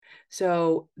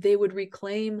So they would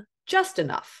reclaim just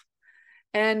enough.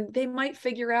 And they might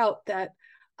figure out that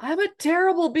I'm a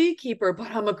terrible beekeeper,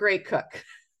 but I'm a great cook.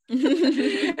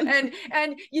 and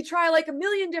you try like a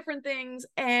million different things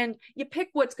and you pick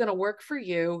what's going to work for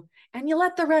you and you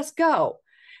let the rest go.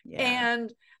 Yeah.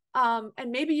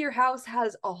 And maybe your house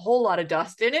has a whole lot of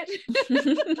dust in it.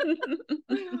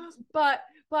 but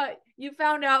you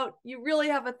found out you really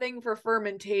have a thing for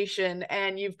fermentation,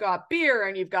 and you've got beer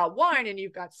and you've got wine and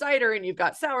you've got cider and you've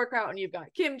got sauerkraut and you've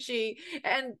got kimchi,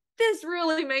 and this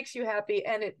really makes you happy,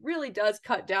 and it really does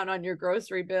cut down on your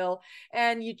grocery bill.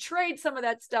 And you trade some of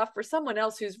that stuff for someone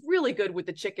else who's really good with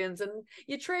the chickens, and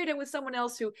you trade it with someone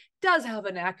else who does have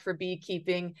a knack for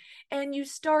beekeeping, and you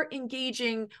start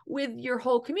engaging with your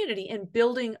whole community and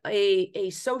building a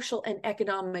social and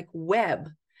economic web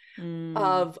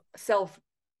of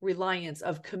self-reliance,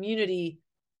 of community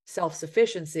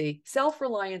self-sufficiency,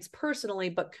 self-reliance personally,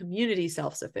 but community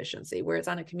self-sufficiency, where it's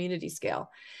on a community scale.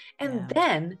 And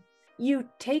then you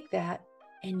take that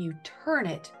and you turn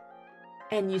it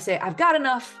and you say, I've got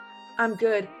enough, I'm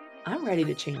good, I'm ready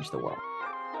to change the world.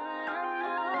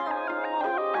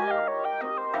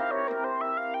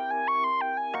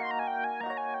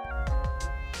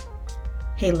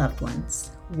 Hey loved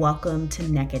ones, welcome to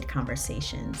Naked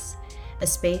Conversations, a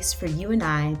space for you and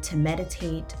I to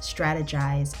meditate,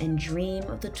 strategize, and dream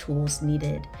of the tools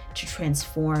needed to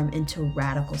transform into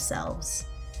radical selves.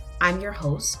 I'm your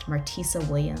host, Martisa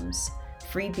Williams,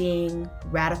 free being,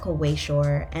 radical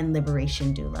wayshorer, and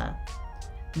liberation doula.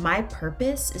 My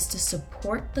purpose is to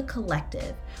support the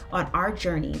collective on our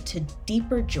journey to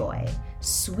deeper joy,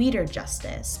 sweeter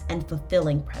justice, and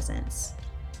fulfilling presence.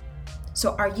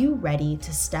 So are you ready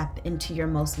to step into your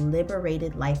most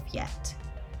liberated life yet?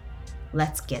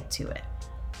 Let's get to it.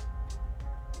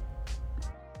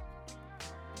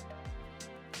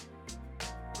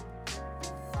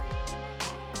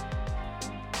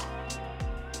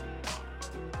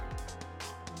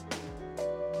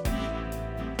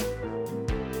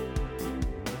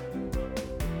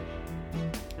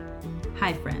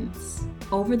 Hi friends.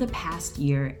 Over the past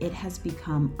year, it has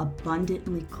become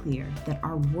abundantly clear that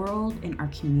our world and our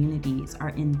communities are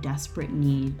in desperate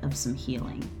need of some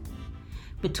healing.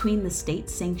 Between the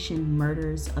state-sanctioned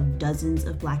murders of dozens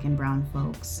of Black and Brown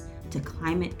folks, to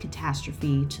climate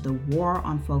catastrophe, to the war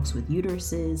on folks with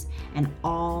uteruses, and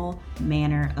all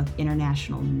manner of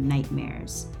international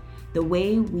nightmares, the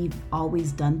way we've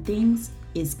always done things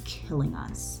is killing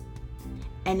us.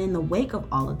 And in the wake of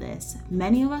all of this,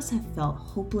 many of us have felt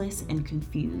hopeless and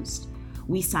confused.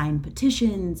 We sign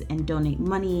petitions and donate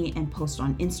money and post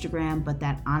on Instagram, but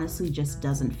that honestly just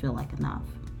doesn't feel like enough.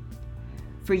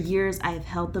 For years, I have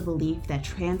held the belief that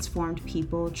transformed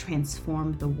people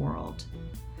transform the world.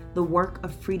 The work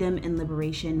of freedom and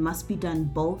liberation must be done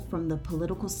both from the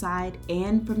political side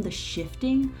and from the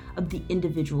shifting of the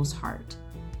individual's heart.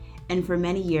 And for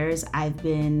many years, I've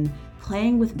been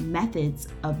playing with methods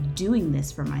of doing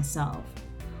this for myself,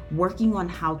 working on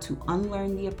how to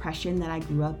unlearn the oppression that I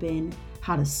grew up in,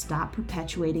 how to stop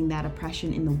perpetuating that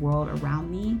oppression in the world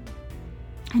around me.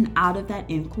 And out of that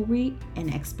inquiry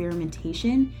and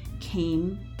experimentation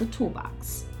came the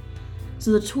Toolbox.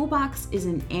 So the Toolbox is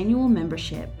an annual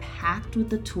membership packed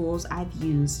with the tools I've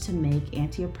used to make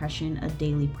anti-oppression a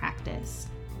daily practice.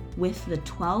 With the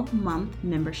 12-month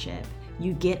membership,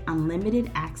 you get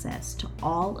unlimited access to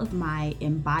all of my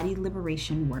embodied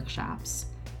liberation workshops,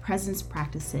 presence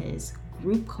practices,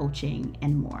 group coaching,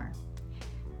 and more.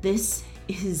 This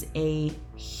is a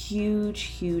huge,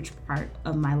 huge part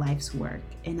of my life's work,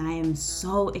 and I am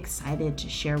so excited to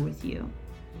share with you.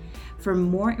 For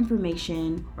more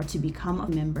information or to become a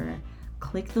member,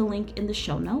 click the link in the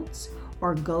show notes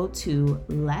or go to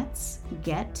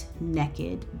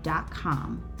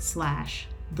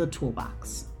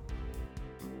letsgetnaked.com/thetoolbox.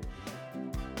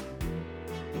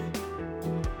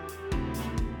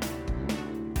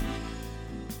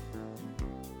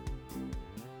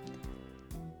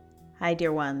 Hi,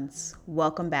 dear ones.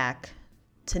 Welcome back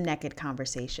to Naked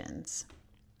Conversations.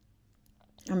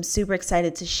 I'm super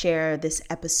excited to share this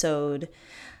episode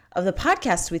of the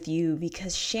podcast with you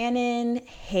because Shannon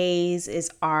Hayes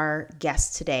is our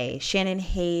guest today. Shannon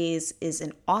Hayes is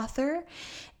an author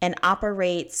and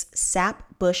operates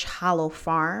Sap Bush Hollow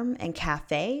Farm and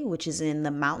Cafe, which is in the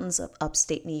mountains of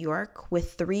upstate New York,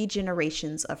 with 3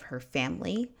 generations of her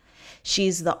family.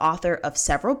 She's the author of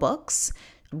several books,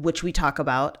 which we talk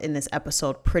about in this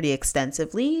episode pretty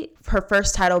extensively. Her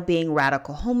first title being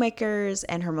Radical Homemakers,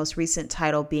 and her most recent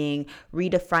title being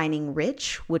Redefining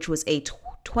Rich, which was a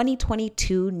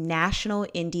 2022 National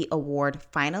Indie Award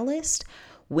finalist,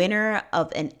 winner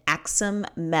of an AXIM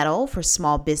Medal for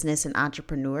Small Business and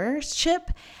Entrepreneurship,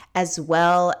 as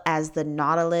well as the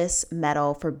Nautilus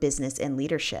Medal for Business and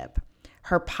Leadership.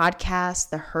 Her podcast,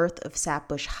 The Hearth of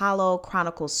Sapbush Hollow,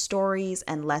 chronicles stories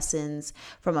and lessons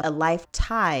from a life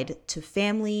tied to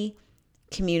family,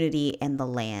 community, and the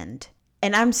land.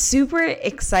 And I'm super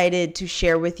excited to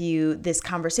share with you this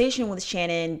conversation with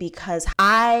Shannon because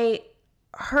I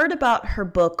heard about her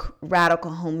book,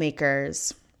 Radical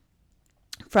Homemakers,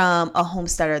 from a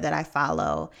homesteader that I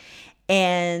follow,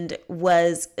 and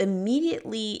was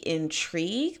immediately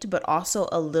intrigued, but also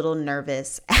a little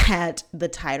nervous at the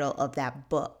title of that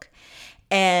book.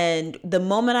 And the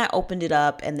moment I opened it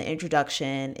up and the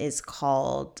introduction is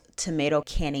called Tomato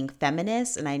Canning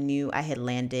Feminist, and I knew I had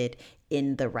landed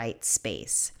in the right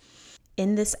space.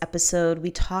 In this episode,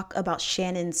 we talk about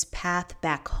Shannon's path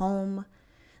back home,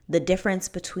 the difference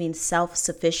between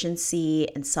self-sufficiency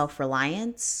and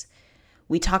self-reliance.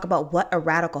 We talk about what a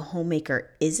radical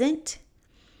homemaker isn't.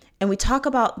 And we talk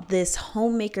about this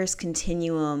homemaker's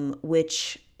continuum,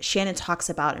 which Shannon talks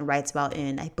about and writes about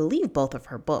in, I believe, both of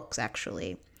her books,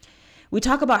 actually. We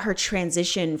talk about her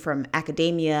transition from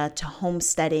academia to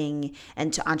homesteading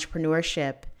and to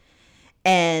entrepreneurship.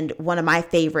 And one of my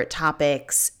favorite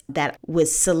topics that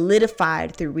was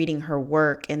solidified through reading her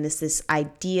work, and this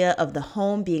idea of the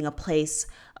home being a place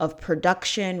of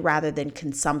production rather than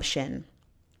consumption,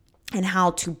 and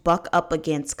how to buck up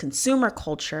against consumer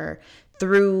culture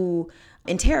through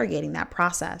interrogating that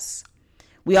process.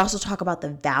 We also talk about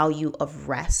the value of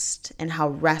rest and how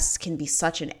rest can be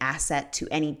such an asset to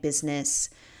any business,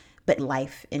 but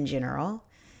life in general.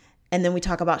 And then we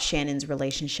talk about Shannon's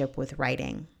relationship with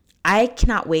writing. I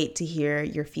cannot wait to hear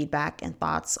your feedback and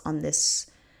thoughts on this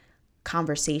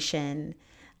conversation.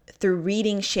 Through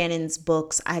reading Shannon's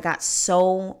books, I got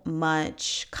so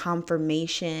much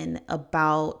confirmation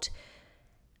about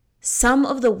some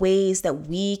of the ways that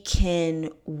we can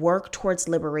work towards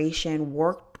liberation,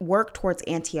 work towards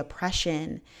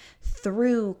anti-oppression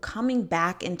through coming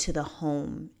back into the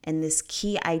home, and this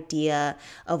key idea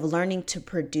of learning to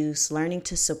produce, learning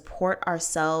to support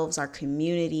ourselves, our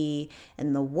community,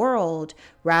 and the world,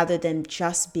 rather than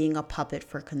just being a puppet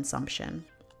for consumption.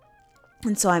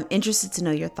 And so I'm interested to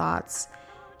know your thoughts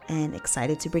and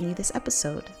excited to bring you this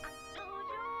episode.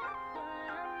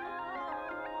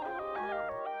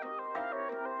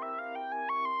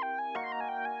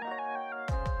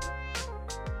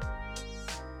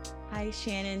 Hi,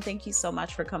 Shannon. Thank you so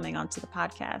much for coming onto the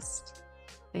podcast.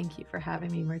 Thank you for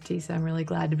having me, Martisa. I'm really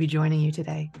glad to be joining you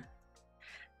today.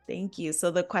 Thank you.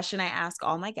 So the question I ask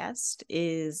all my guests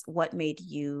is, what made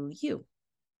you you?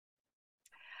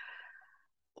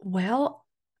 Well,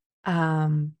 I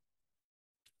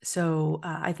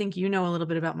think you know a little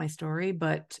bit about my story,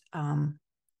 but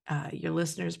your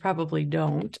listeners probably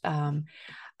don't.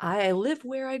 I live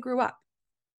where I grew up.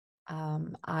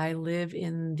 I live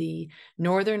in the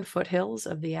northern foothills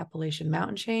of the Appalachian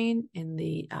mountain chain in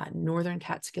the northern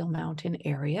Catskill Mountain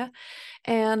area.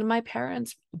 And my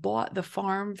parents bought the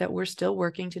farm that we're still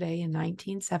working today in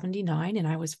 1979, and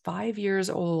I was 5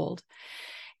 years old.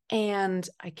 And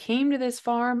I came to this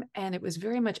farm, and it was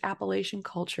very much Appalachian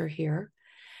culture here.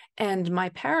 And my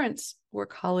parents were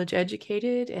college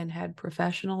educated and had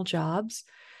professional jobs.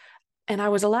 And I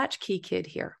was a latchkey kid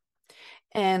here.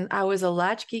 And I was a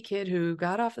latchkey kid who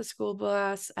got off the school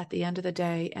bus at the end of the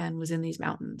day and was in these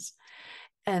mountains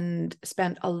and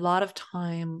spent a lot of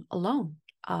time alone,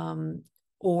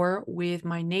 or with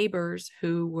my neighbors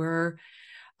who were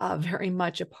very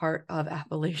much a part of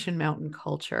Appalachian mountain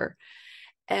culture.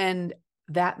 And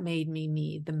that made me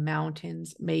me. The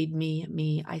mountains made me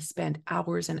me. I spent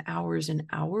hours and hours and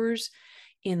hours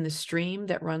in the stream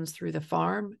that runs through the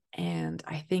farm. And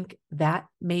I think that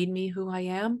made me who I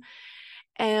am.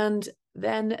 And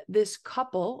then this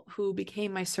couple who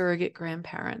became my surrogate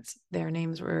grandparents, their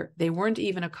names were, they weren't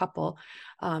even a couple.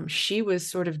 She was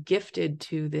sort of gifted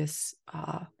to this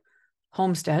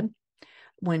homestead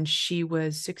when she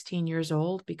was 16 years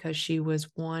old because she was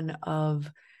one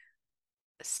of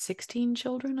 16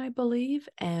 children, I believe,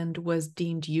 and was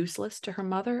deemed useless to her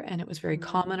mother. And it was very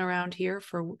common around here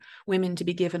for women to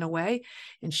be given away.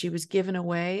 And she was given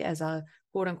away as a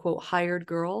quote unquote hired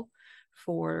girl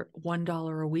for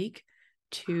 $1 a week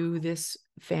to this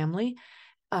family,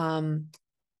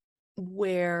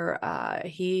 where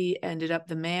he ended up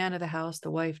the man of the house. The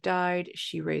wife died.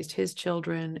 She raised his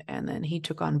children, and then he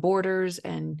took on boarders,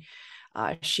 and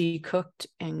she cooked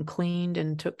and cleaned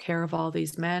and took care of all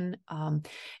these men.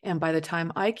 And by the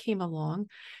time I came along,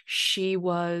 she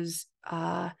was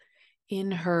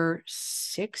in her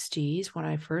 60s when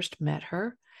I first met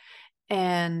her.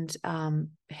 And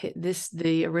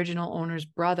the original owner's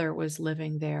brother was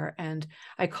living there, and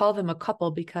I call them a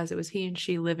couple because it was he and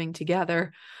she living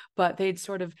together, but they'd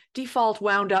sort of default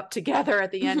wound up together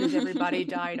at the end as everybody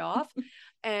died off.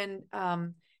 And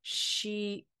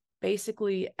she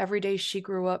basically, every day she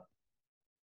grew up,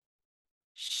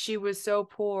 she was so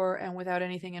poor and without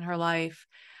anything in her life.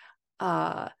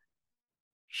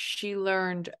 She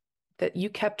learned that you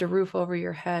kept a roof over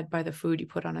your head by the food you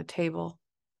put on a table.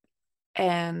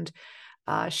 And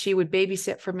she would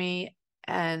babysit for me,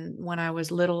 and when I was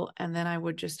little, and then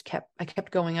I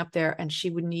kept going up there, and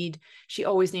she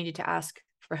always needed to ask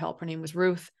for help. Her name was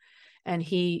Ruth, and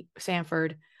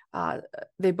Sanford,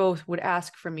 they both would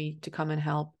ask for me to come and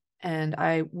help, and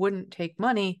I wouldn't take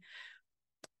money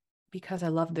because I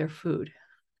loved their food.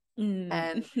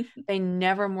 And they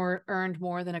never earned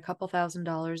more than a couple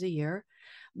 $1,000s a year.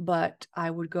 But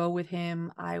I would go with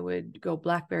him. I would go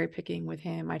blackberry picking with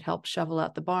him. I'd help shovel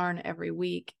out the barn every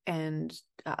week and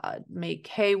make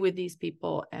hay with these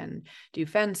people and do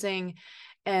fencing.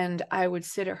 And I would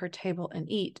sit at her table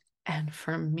and eat. And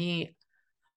for me,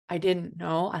 I didn't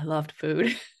know I loved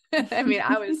food. I mean,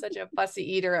 I was such a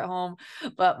fussy eater at home,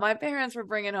 but my parents were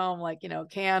bringing home like,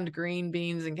 canned green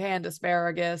beans and canned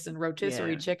asparagus and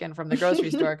rotisserie chicken from the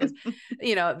grocery store because,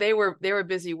 they were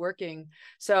busy working.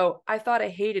 So I thought I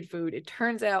hated food. It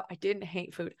turns out I didn't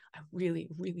hate food. I really,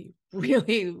 really,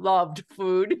 really loved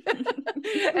food.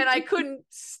 And I couldn't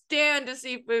stand to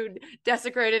see food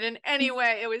desecrated in any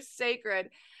way. It was sacred.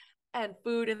 And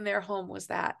food in their home was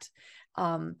that.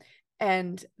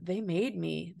 And they made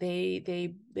me,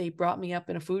 they brought me up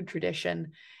in a food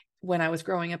tradition when I was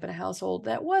growing up in a household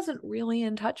that wasn't really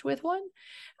in touch with one.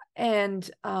 And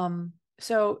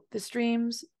so the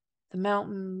streams, the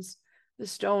mountains, the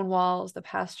stone walls, the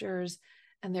pastures,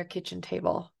 and their kitchen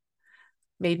table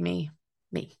made me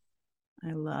me.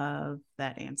 I love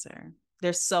that answer.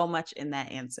 There's so much in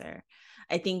that answer.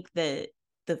 I think that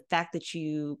the fact that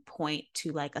you point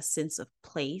to like a sense of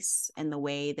place and the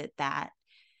way that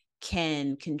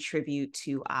can contribute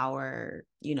to our,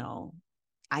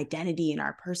 identity and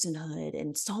our personhood.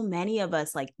 And so many of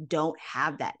us like don't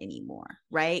have that anymore,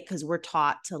 right? Because we're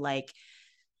taught to like,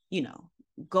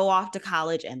 go off to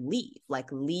college and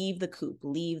leave the coop,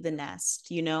 leave the nest,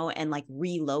 and like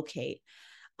relocate.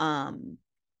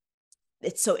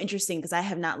 It's so interesting because I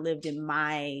have not lived in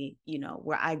my,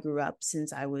 where I grew up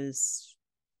since I was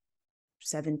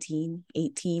 17,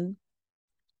 18.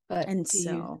 But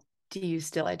do you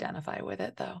still identify with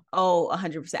it though? Oh,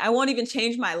 100%. I won't even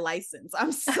change my license.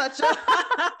 I'm such a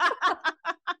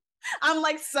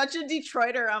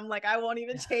Detroiter. I'm like, I won't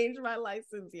even change my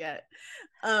license yet.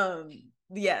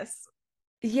 Yes.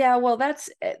 Yeah, well, that's,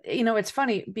 it's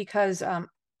funny because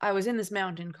I was in this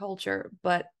mountain culture,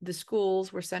 but the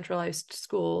schools were centralized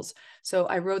schools. So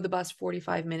I rode the bus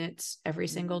 45 minutes every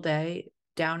single day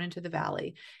down into the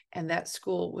valley. And that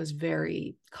school was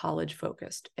very college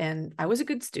focused. And I was a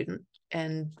good student.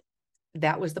 And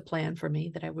that was the plan for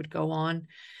me, that I would go on,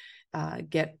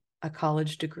 get a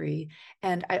college degree.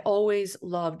 And I always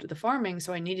loved the farming.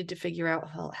 So I needed to figure out,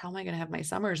 well, how am I going to have my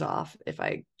summers off if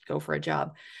I go for a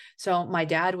job? So my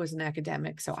dad was an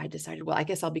academic. So I decided, well, I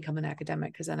guess I'll become an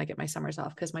academic because then I get my summers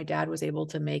off, because my dad was able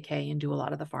to make hay and do a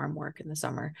lot of the farm work in the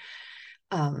summer.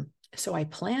 So I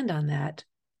planned on that.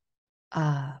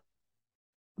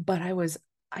 But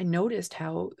I noticed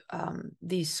how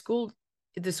the school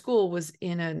was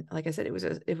in like I said, it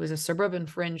was a suburban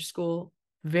fringe school,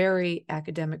 very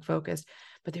academic focused,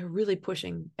 but they were really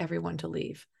pushing everyone to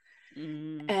leave.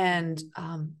 And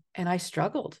I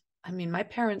struggled. I mean, my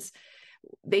parents,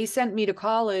 they sent me to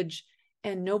college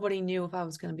and nobody knew if I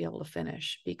was going to be able to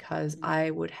finish because I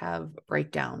would have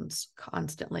breakdowns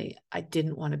constantly. I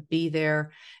didn't want to be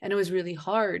there. And it was really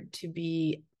hard to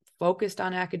be focused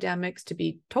on academics, to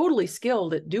be totally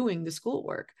skilled at doing the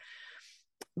schoolwork.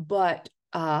 But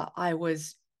I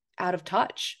was out of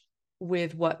touch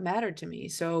with what mattered to me.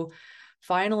 So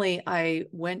finally, I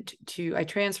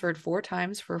transferred 4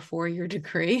 times for a 4-year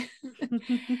degree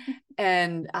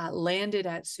and landed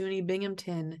at SUNY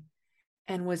Binghamton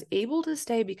and was able to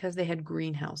stay because they had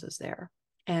greenhouses there.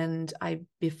 And I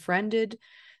befriended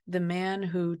the man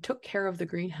who took care of the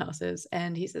greenhouses.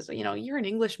 And he says, you're an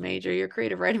English major, you're a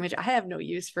creative writing major. I have no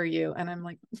use for you. And I'm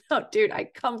like, no, dude, I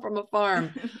come from a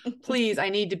farm. Please, I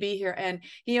need to be here. And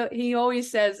he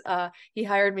always says he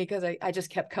hired me because I just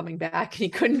kept coming back and he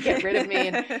couldn't get rid of me.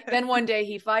 And then one day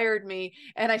he fired me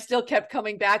and I still kept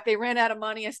coming back. They ran out of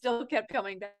money. I still kept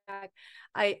coming back.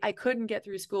 I couldn't get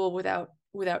through school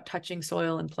without touching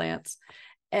soil and plants.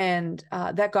 And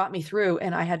that got me through.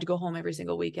 And I had to go home every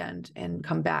single weekend and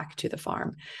come back to the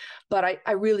farm. But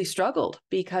I really struggled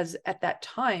because at that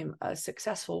time, a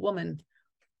successful woman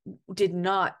did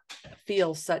not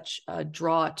feel such a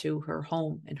draw to her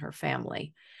home and her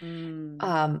family.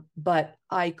 But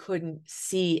I couldn't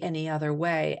see any other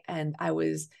way. And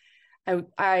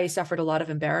I suffered a lot of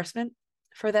embarrassment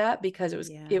for that because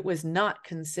it was not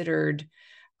considered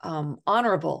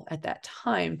honorable at that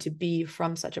time to be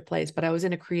from such a place. But I was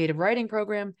in a creative writing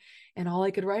program, and all I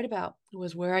could write about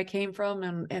was where I came from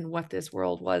and what this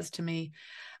world was to me.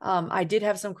 I did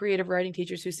have some creative writing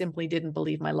teachers who simply didn't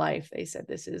believe my life. They said,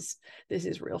 this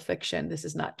is real fiction. This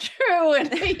is not true.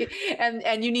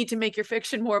 And you need to make your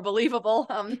fiction more believable.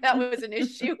 That was an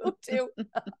issue too.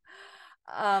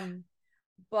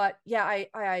 But yeah, I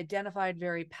identified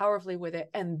very powerfully with it.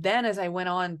 And then as I went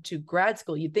on to grad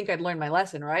school, you'd think I'd learned my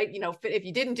lesson, right? If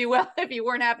you didn't do well, if you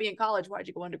weren't happy in college, why'd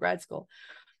you go on to grad school?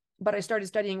 But I started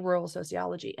studying rural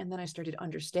sociology. And then I started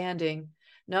understanding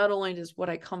not only does what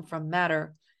I come from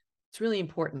matter, it's really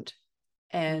important.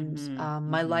 And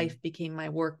my life became my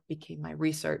work, became my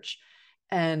research.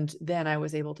 And then I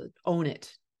was able to own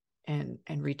it and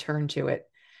return to it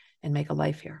and make a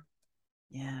life here.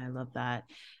 Yeah, I love that.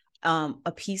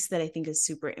 A piece that I think is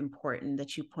super important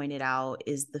that you pointed out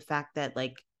is the fact that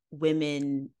like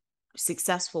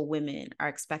successful women are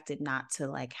expected not to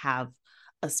like have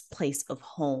a place of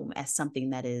home as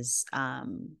something that is,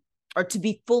 or to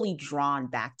be fully drawn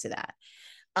back to that.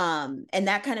 And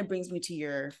that kind of brings me to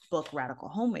your book, Radical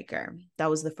Homemaker.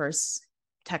 That was the first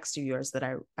text of yours that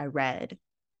I read.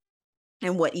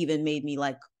 And what even made me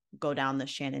like go down the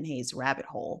Shannon Hayes rabbit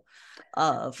hole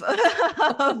of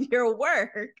your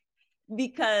work,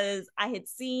 because I had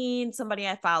seen somebody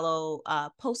I follow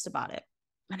post about it.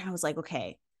 And I was like,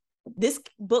 okay, this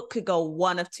book could go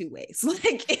one of two ways.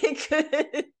 Like it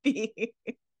could be.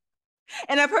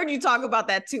 And I've heard you talk about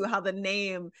that too, how the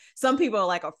name, some people are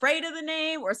like afraid of the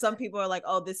name, or some people are like,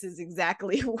 oh, this is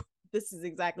exactly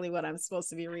what I'm supposed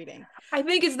to be reading. I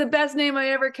think it's the best name I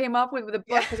ever came up with the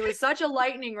book because it was such a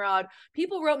lightning rod.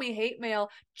 People wrote me hate mail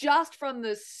just from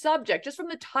the subject, just from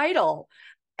the title.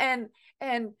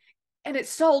 And it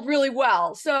sold really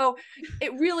well. So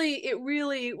it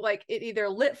really like it either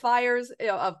lit fires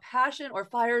of passion or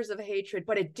fires of hatred,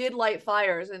 but it did light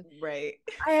fires. And right.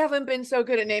 I haven't been so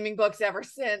good at naming books ever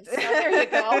since. So there you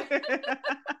go.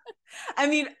 I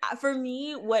mean, for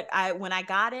me, when I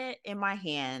got it in my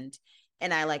hand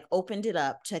and I like opened it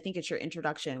up to, I think it's your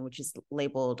introduction, which is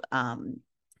labeled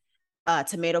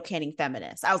tomato canning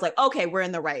feminist. I was like, okay, we're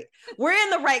in the right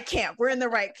camp. We're in the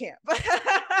right camp.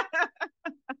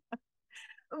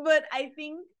 But I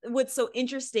think what's so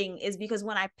interesting is because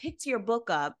when I picked your book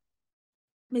up,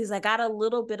 because I got a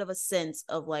little bit of a sense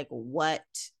of like what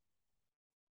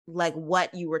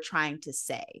you were trying to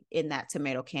say in that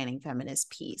tomato canning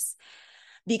feminist piece,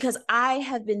 because I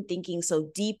have been thinking so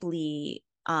deeply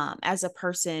as a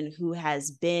person who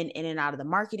has been in and out of the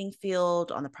marketing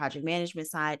field, on the project management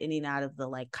side, in and out of the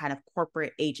like kind of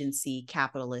corporate agency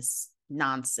capitalist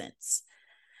nonsense.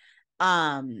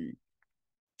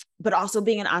 But also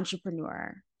being an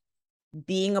entrepreneur,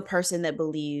 being a person that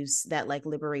believes that like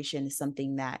liberation is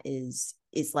something that is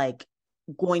like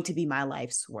going to be my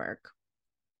life's work,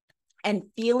 and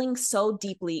feeling so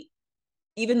deeply,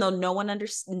 even though no one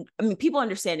understands, I mean, people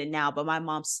understand it now, but my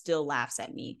mom still laughs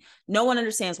at me. No one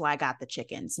understands why I got the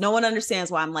chickens. No one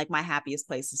understands why I'm like, my happiest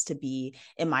place is to be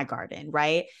in my garden,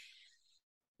 right?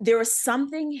 There was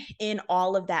something in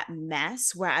all of that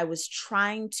mess where I was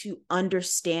trying to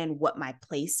understand what my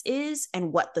place is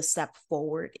and what the step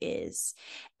forward is.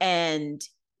 And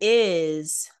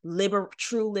is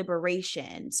true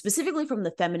liberation, specifically from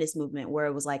the feminist movement, where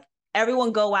it was like,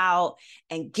 everyone go out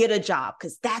and get a job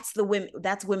because that's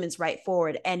women's right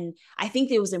forward. And I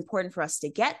think it was important for us to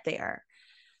get there.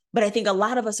 But I think a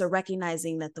lot of us are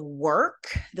recognizing that the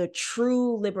work, the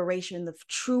true liberation, the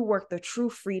true work, the true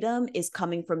freedom is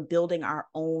coming from building our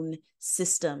own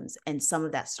systems. And some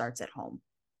of that starts at home.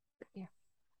 Yeah.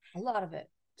 A lot of it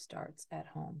starts at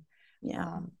home.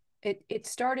 Yeah. It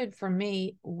started for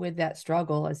me with that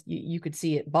struggle, as you could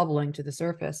see it bubbling to the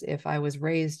surface. If I was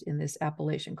raised in this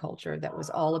Appalachian culture that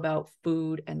was all about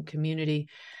food and community,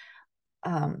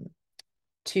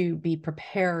 to be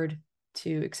prepared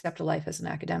to accept a life as an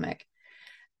academic.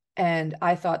 And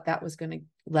I thought that was going to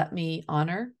let me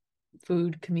honor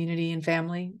food, community, and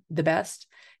family the best.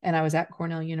 And I was at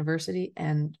Cornell University,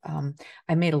 and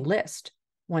I made a list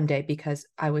one day because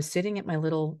I was sitting at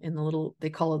they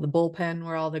call it the bullpen,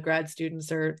 where all the grad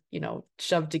students are,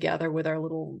 shoved together with our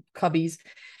little cubbies.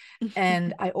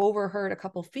 And I overheard a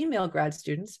couple female grad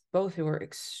students, both who were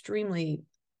extremely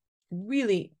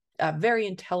really very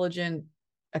intelligent,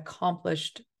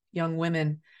 accomplished young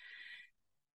women.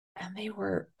 And they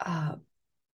were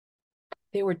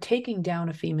taking down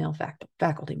a female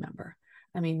faculty member.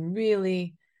 I mean,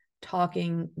 really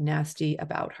talking nasty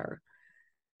about her.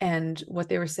 And what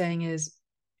they were saying is,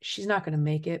 she's not going to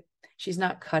make it. She's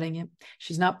not cutting it.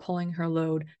 She's not pulling her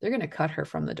load. They're going to cut her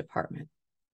from the department.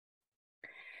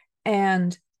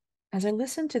 And as I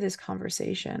listened to this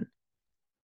conversation,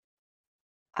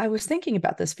 I was thinking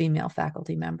about this female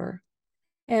faculty member.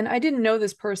 And I didn't know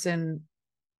this person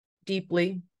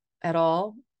deeply at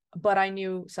all, but I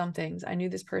knew some things. I knew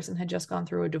this person had just gone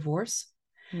through a divorce,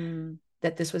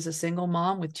 that this was a single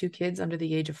mom with 2 kids under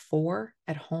the age of 4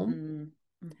 at home.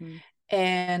 Mm-hmm.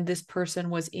 And this person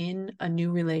was in a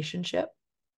new relationship.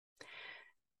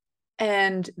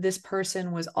 And this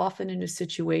person was often in a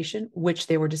situation, which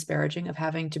they were disparaging, of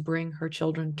having to bring her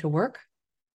children to work.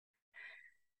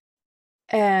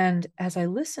 And as I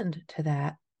listened to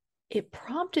that, it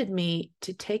prompted me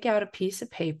to take out a piece of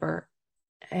paper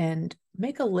and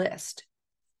make a list.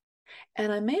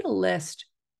 And I made a list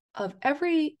of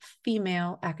every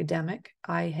female academic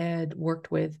I had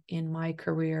worked with in my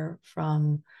career,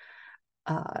 from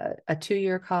a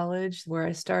 2-year college where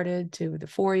I started, to the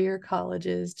 4-year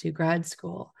colleges, to grad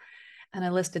school. And I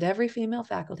listed every female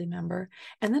faculty member.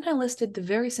 And then I listed the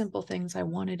very simple things I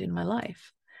wanted in my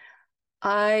life.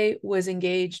 I was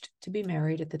engaged to be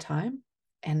married at the time.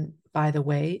 And by the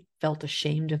way, felt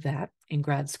ashamed of that in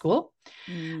grad school.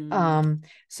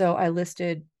 So I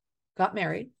listed, got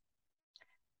married,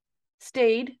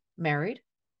 stayed married.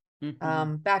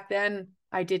 Back then,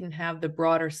 I didn't have the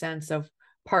broader sense of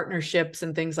partnerships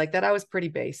and things like that. I was pretty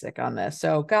basic on this.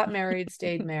 So got married,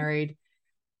 stayed married,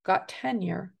 got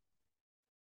tenure.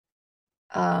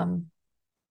 And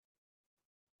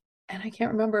I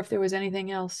can't remember if there was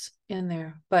anything else in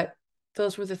there, but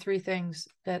those were the 3 things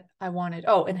that I wanted.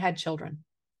 Oh, and had children.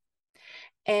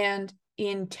 And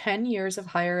in 10 years of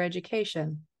higher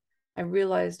education, I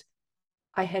realized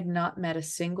I had not met a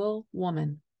single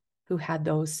woman who had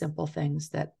those simple things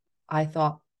that I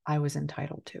thought I was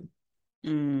entitled to.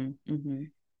 Mm-hmm.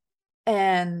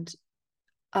 And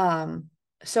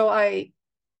so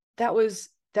that was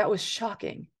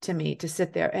shocking to me, to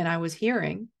sit there, and I was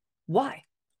hearing why.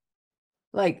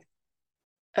 Like,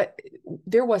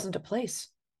 there wasn't a place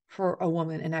for a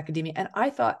woman in academia. And I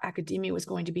thought academia was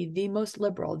going to be the most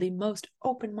liberal, the most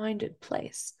open-minded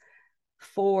place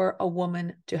for a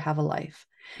woman to have a life.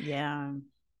 Yeah.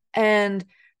 And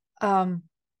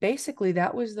basically,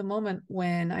 that was the moment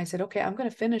when I said, okay, I'm going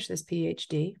to finish this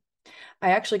PhD.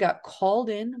 I actually got called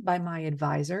in by my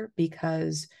advisor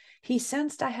because he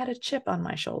sensed I had a chip on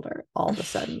my shoulder all of a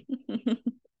sudden.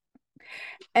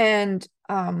 And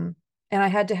I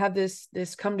had to have this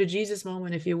come to Jesus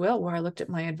moment, if you will, where I looked at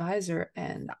my advisor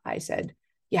and I said,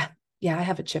 yeah, I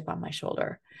have a chip on my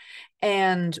shoulder.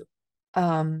 And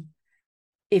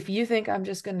if you think I'm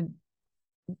just going to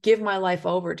give my life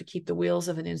over to keep the wheels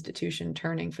of an institution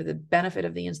turning for the benefit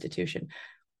of the institution,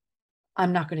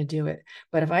 I'm not going to do it.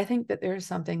 But if I think that there's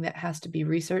something that has to be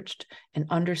researched and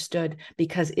understood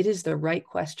because it is the right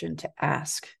question to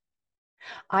ask,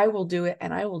 I will do it,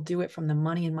 and I will do it from the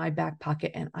money in my back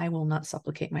pocket, and I will not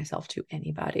supplicate myself to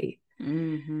anybody.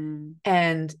 Mm-hmm.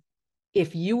 And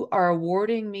if you are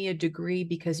awarding me a degree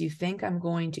because you think I'm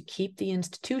going to keep the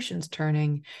institutions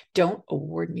turning, don't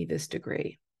award me this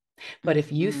degree. But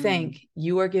if you think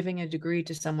you are giving a degree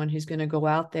to someone who's going to go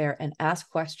out there and ask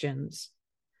questions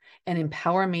and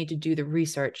empower me to do the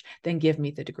research, then give me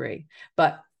the degree.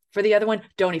 But for the other one,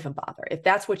 don't even bother. If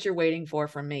that's what you're waiting for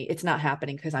from me, it's not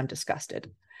happening because I'm disgusted.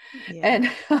 Yeah.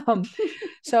 And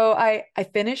so I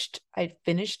finished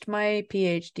my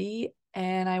PhD,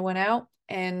 and I went out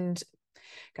and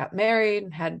got married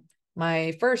and had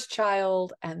my first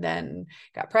child, and then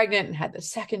got pregnant and had the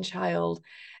second child.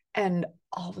 And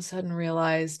all of a sudden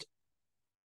realized,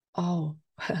 oh,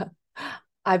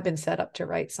 I've been set up to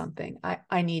write something.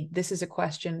 This is a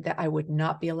question that I would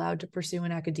not be allowed to pursue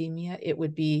in academia. It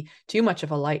would be too much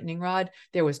of a lightning rod.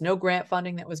 There was no grant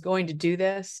funding that was going to do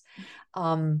this.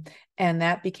 And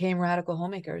that became Radical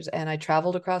Homemakers. And I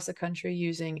traveled across the country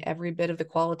using every bit of the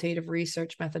qualitative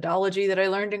research methodology that I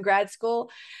learned in grad school.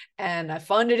 And I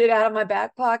funded it out of my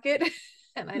back pocket.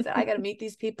 And I said, I got to meet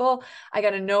these people. I got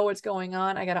to know what's going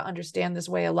on. I got to understand this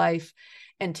way of life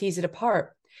and tease it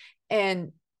apart.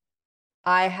 And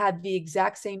I had the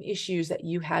exact same issues that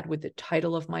you had with the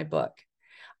title of my book.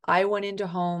 I went into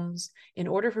homes. In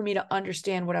order for me to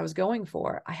understand what I was going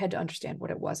for, I had to understand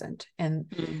what it wasn't.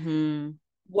 And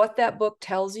what that book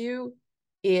tells you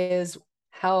is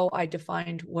how I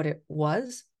defined what it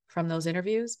was from those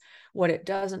interviews. What it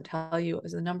doesn't tell you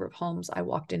is the number of homes I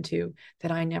walked into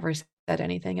that I never said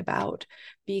anything about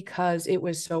because it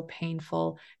was so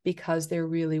painful, because there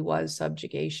really was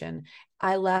subjugation.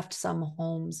 I left some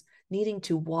homes needing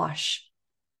to wash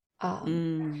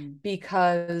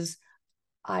because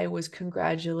I was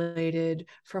congratulated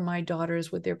for my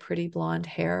daughters with their pretty blonde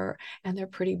hair and their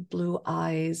pretty blue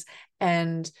eyes.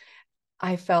 And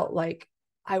I felt like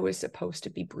I was supposed to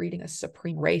be breeding a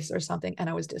supreme race or something. And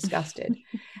I was disgusted.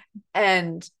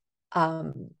 and,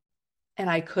 and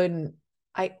I couldn't,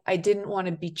 I didn't want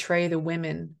to betray the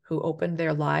women who opened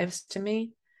their lives to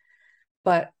me,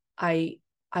 but I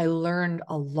learned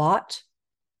a lot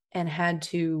and had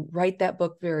to write that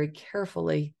book very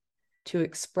carefully to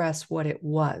express what it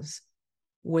was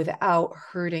without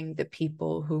hurting the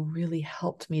people who really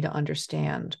helped me to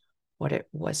understand what it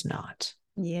was not.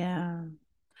 Yeah.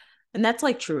 And that's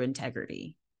like true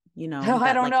integrity, you know.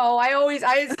 I don't know.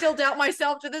 I still doubt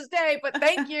myself to this day, but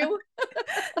thank you.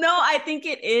 No, I think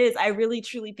it is. I really,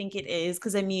 truly think it is.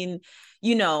 Because I mean,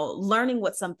 you know, learning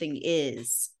what something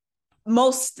is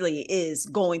mostly is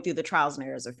going through the trials and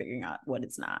errors of figuring out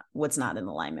what's not in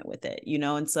alignment with it, you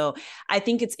know? And so I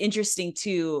think it's interesting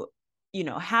to, you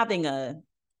know, having the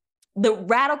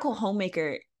radical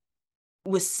homemaker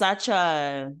was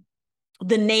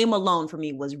the name alone for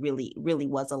me was really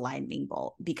was a lightning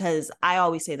bolt, because I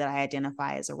always say that I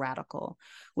identify as a radical,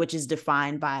 which is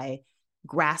defined by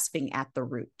grasping at the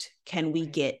root. Can we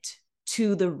get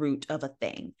to the root of a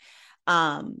thing?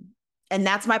 And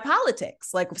that's my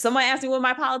politics. Like if someone asks me what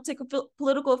my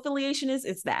political affiliation is,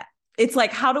 it's that. It's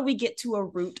like, how do we get to a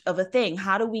root of a thing?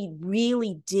 How do we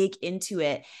really dig into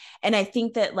it? And I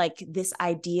think that like this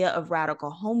idea of radical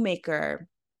homemaker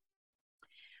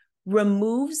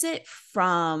removes it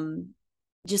from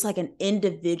just like an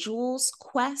individual's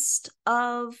quest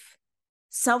of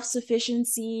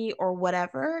self-sufficiency or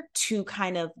whatever to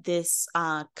kind of this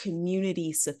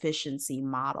community sufficiency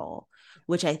model,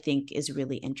 which I think is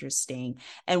really interesting,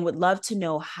 and would love to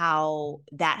know how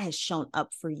that has shown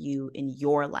up for you in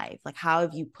your life. Like, how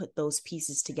have you put those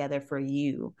pieces together for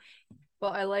you?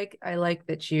 Well, I like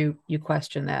that you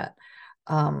question that.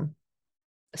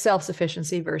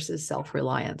 Self-sufficiency versus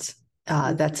self-reliance.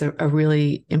 That's a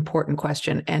really important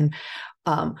question. And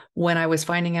when I was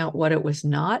finding out what it was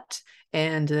not,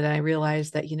 and then I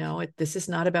realized that, you know, this is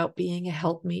not about being a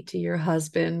helpmeet to your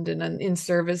husband and in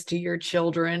service to your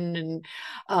children.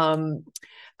 And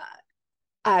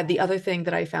the other thing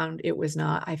that I found it was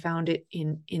not, I found it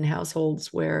in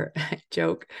households where,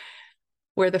 joke,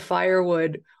 where the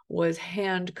firewood was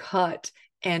hand cut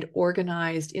and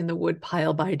organized in the wood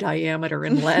pile by diameter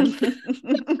and length.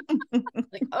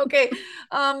 Like, okay,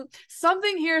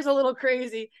 something here is a little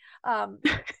crazy.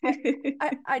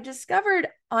 I discovered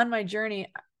on my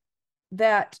journey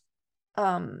that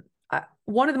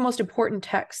one of the most important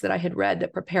texts that I had read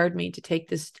that prepared me to take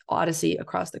this odyssey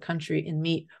across the country and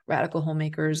meet radical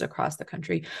homemakers across the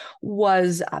country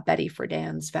was Betty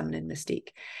Friedan's Feminine Mystique.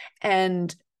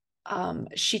 And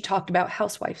she talked about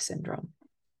housewife syndrome.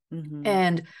 Mm-hmm.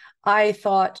 And I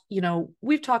thought, you know,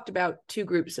 we've talked about two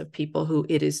groups of people who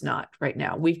it is not right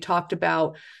now. We've talked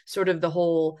about sort of the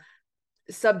whole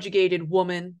subjugated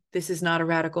woman. This is not a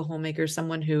radical homemaker,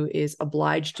 someone who is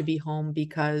obliged to be home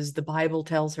because the Bible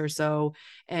tells her so.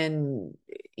 And,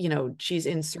 you know, she's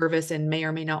in service and may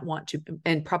or may not want to,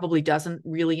 and probably doesn't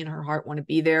really in her heart want to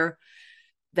be there.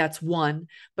 That's one.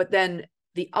 But then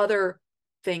the other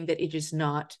thing that it is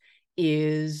not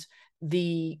is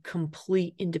the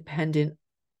complete independent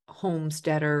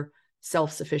homesteader,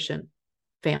 self-sufficient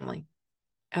family.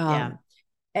 And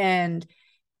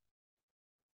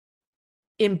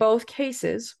in both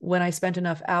cases, when I spent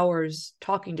enough hours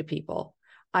talking to people,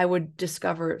 I would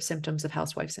discover symptoms of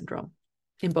housewife syndrome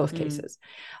in both cases.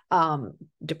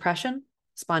 Depression,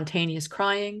 spontaneous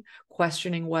crying,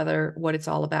 questioning what it's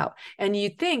all about. And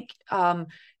you'd think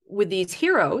with these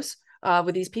heroes,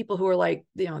 with these people who are like,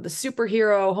 you know, the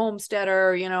superhero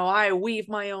homesteader, you know, I weave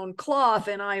my own cloth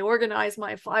and I organize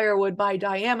my firewood by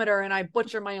diameter and I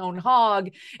butcher my own hog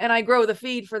and I grow the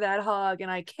feed for that hog and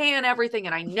I can everything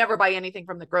and I never buy anything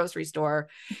from the grocery store.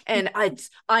 And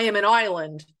I am an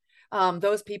island.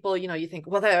 Those people, you know, you think,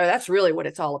 well, that's really what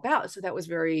it's all about. So that was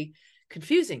very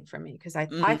confusing for me because I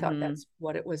thought that's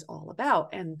what it was all about.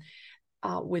 And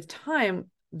with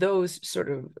time, those sort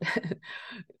of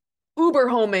uber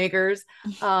homemakers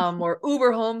or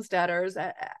uber homesteaders,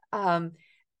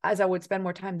 as I would spend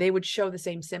more time, they would show the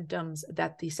same symptoms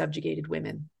that the subjugated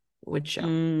women would show.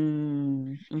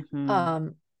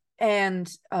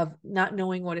 And of not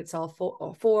knowing what it's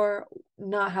all for,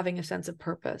 not having a sense of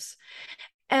purpose.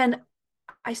 And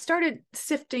I started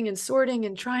sifting and sorting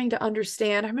and trying to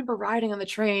understand. I remember riding on the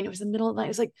train. It was the middle of the night. It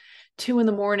was like 2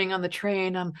 a.m. on the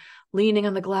train. I'm leaning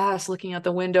on the glass, looking out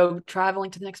the window,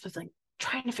 traveling to the next place, like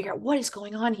trying to figure out what is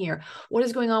going on here. What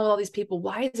is going on with all these people?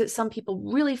 Why is it some people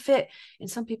really fit and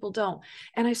some people don't?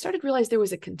 And I started to realize there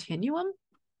was a continuum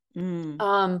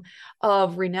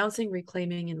of renouncing,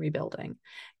 reclaiming, and rebuilding.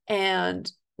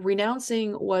 And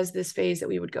renouncing was this phase that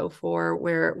we would go for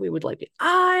where we would like,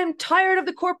 I'm tired of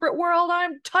the corporate world.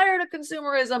 I'm tired of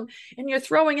consumerism. And you're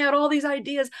throwing out all these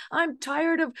ideas. I'm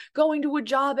tired of going to a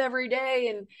job every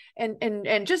day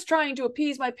and just trying to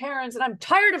appease my parents. And I'm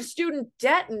tired of student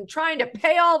debt and trying to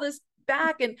pay all this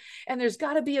back. And there's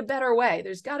got to be a better way.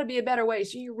 There's got to be a better way.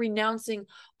 So you're renouncing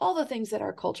all the things that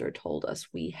our culture told us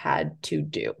we had to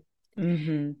do.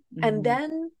 And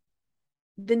then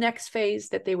the next phase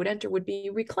that they would enter would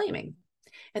be reclaiming.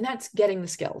 And that's getting the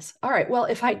skills. All right, well,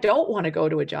 if I don't want to go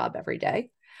to a job every day,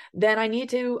 then I need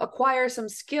to acquire some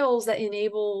skills that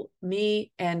enable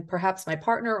me and perhaps my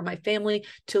partner or my family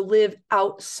to live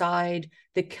outside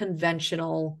the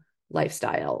conventional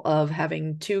lifestyle of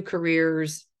having 2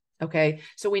 careers. Okay,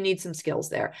 so we need some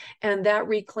skills there. And that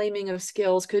reclaiming of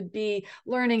skills could be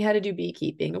learning how to do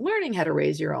beekeeping, learning how to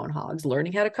raise your own hogs,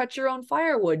 learning how to cut your own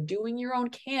firewood, doing your own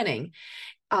canning,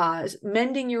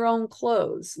 mending your own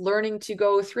clothes, learning to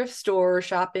go thrift store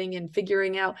shopping and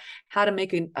figuring out how to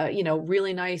make a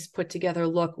really nice put together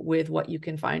look with what you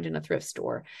can find in a thrift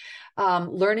store,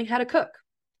 learning how to cook.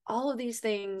 All of these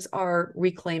things are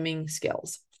reclaiming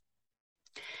skills.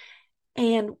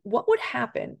 And what would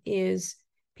happen is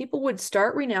people would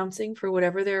start renouncing for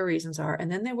whatever their reasons are,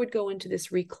 and then they would go into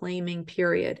this reclaiming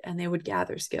period and they would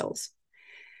gather skills.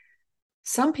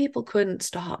 Some people couldn't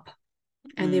stop,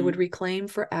 and they would reclaim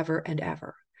forever and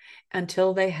ever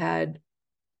until they had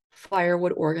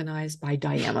firewood organized by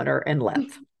diameter and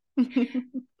length.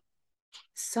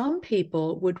 Some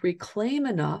people would reclaim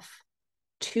enough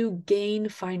to gain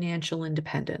financial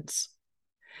independence.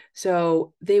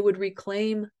 So they would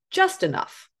reclaim just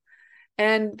enough.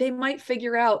 And they might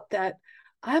figure out that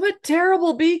I'm a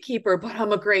terrible beekeeper, but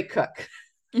I'm a great cook.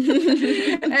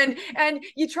 and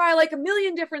you try like a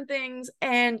million different things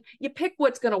and you pick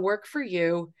what's going to work for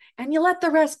you and you let the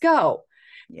rest go.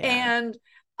 Yeah.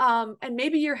 And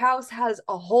maybe your house has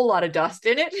a whole lot of dust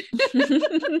in it.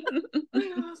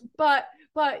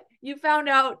 but you found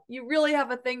out you really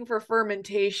have a thing for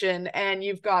fermentation, and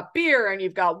you've got beer and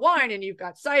you've got wine and you've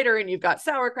got cider and you've got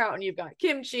sauerkraut and you've got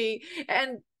kimchi,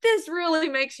 and this really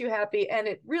makes you happy, and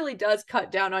it really does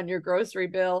cut down on your grocery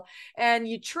bill. And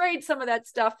you trade some of that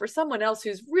stuff for someone else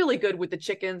who's really good with the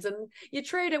chickens, and you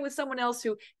trade it with someone else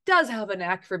who does have a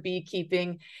knack for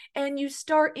beekeeping, and you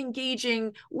start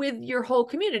engaging with your whole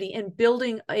community and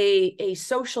building a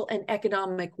social and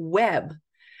economic web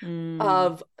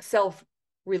of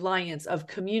self-reliance, of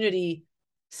community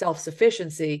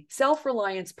self-sufficiency,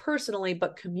 self-reliance personally,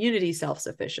 but community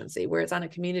self-sufficiency, where it's on a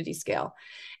community scale.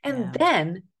 And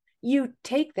then you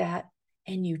take that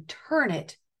and you turn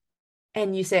it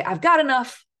and you say, I've got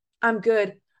enough. I'm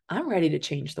good. I'm ready to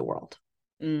change the world.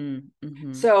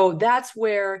 So that's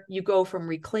where you go from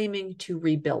reclaiming to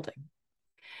rebuilding.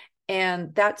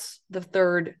 And that's the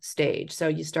third stage. So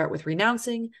you start with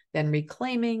renouncing, then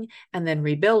reclaiming, and then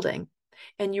rebuilding.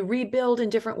 And you rebuild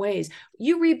in different ways.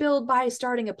 You rebuild by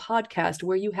starting a podcast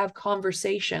where you have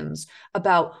conversations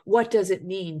about what does it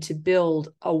mean to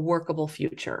build a workable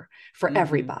future for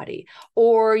everybody.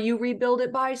 Or you rebuild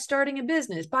it by starting a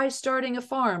business, by starting a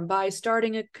farm, by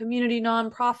starting a community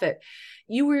nonprofit.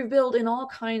 You rebuild in all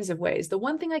kinds of ways. The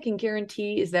one thing I can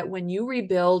guarantee is that when you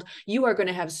rebuild, you are going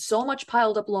to have so much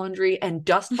piled up laundry and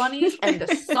dust bunnies. And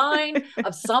the sign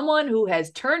of someone who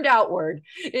has turned outward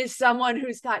is someone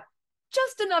who's got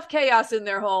just enough chaos in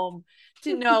their home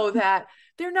to know that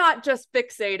they're not just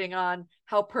fixating on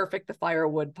how perfect the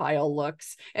firewood pile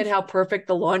looks and how perfect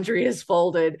the laundry is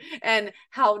folded and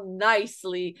how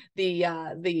nicely the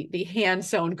hand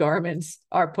sewn garments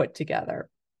are put together.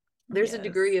 There's a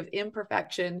degree of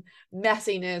imperfection,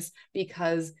 messiness,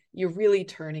 because you're really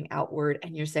turning outward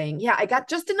and you're saying, yeah, I got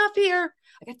just enough here.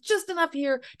 I got just enough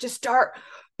here to start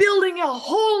building a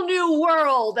whole new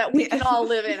world that we can all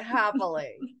live in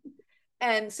happily.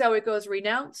 And so it goes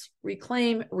renounce,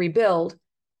 reclaim, rebuild.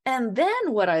 And then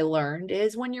what I learned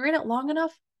is when you're in it long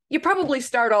enough, you probably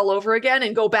start all over again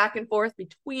and go back and forth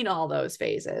between all those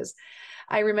phases.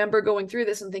 I remember going through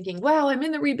this and thinking, wow, I'm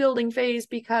in the rebuilding phase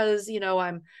because,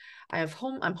 I'm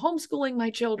homeschooling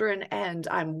my children and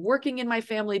I'm working in my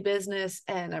family business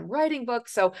and I'm writing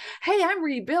books. So, hey, I'm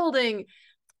rebuilding.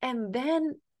 And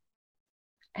then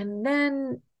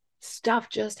stuff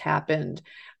just happened.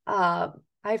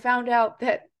 I found out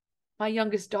that my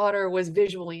youngest daughter was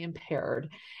visually impaired.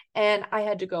 And I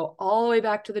had to go all the way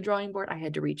back to the drawing board. I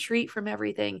had to retreat from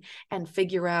everything and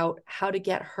figure out how to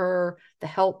get her the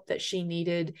help that she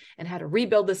needed and how to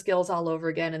rebuild the skills all over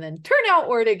again and then turn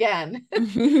outward again. And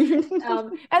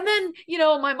then,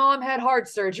 my mom had heart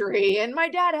surgery and my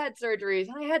dad had surgeries,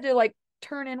 and I had to like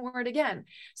turn inward again.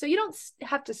 So you don't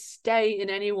have to stay in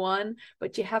any one,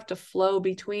 but you have to flow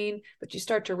between. But you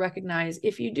start to recognize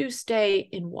if you do stay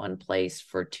in one place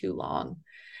for too long,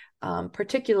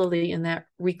 particularly in that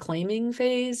reclaiming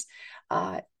phase,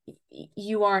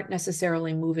 you aren't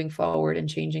necessarily moving forward and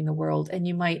changing the world. And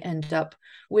you might end up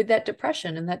with that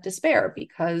depression and that despair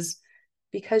because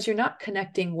you're not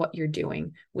connecting what you're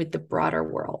doing with the broader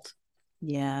world.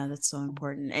 Yeah, that's so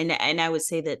important. And I would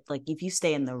say that like if you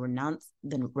stay in the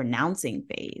renouncing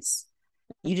phase,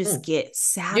 you just get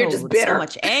saddled with so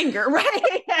much anger,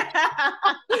 right?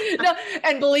 No,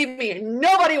 and believe me,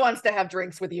 nobody wants to have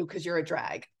drinks with you because you're a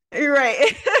drag.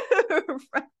 Right.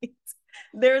 Right.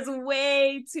 There's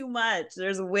way too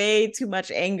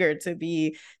much anger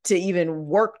to even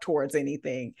work towards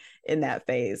anything in that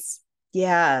phase.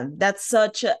 Yeah, it's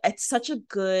such a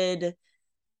good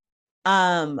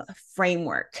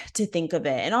framework to think of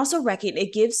it, and also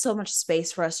it gives so much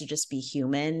space for us to just be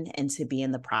human and to be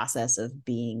in the process of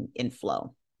being in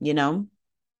flow,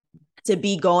 to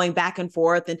be going back and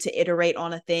forth and to iterate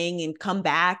on a thing and come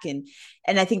back. And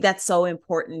I think that's so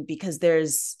important because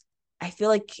I feel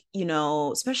like,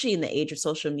 especially in the age of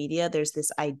social media, there's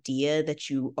this idea that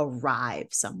you arrive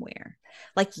somewhere.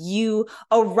 Like you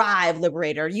arrive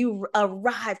liberator, you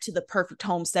arrive to the perfect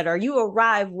homesteader, you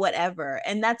arrive whatever.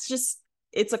 And that's just,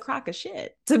 it's a crock of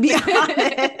shit, to be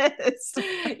honest.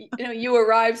 You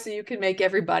arrive so you can make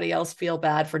everybody else feel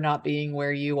bad for not being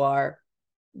where you are.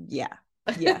 Yeah.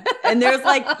 Yeah. And there's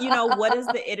like, what is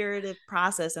the iterative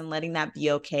process and letting that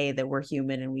be okay, that we're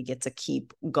human and we get to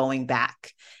keep going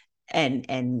back and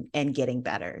getting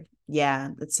better. Yeah,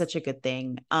 it's such a good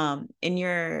thing. In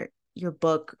your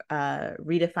book,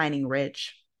 Redefining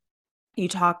Rich, you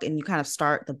talk and you kind of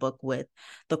start the book with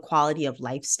the quality of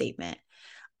life statement.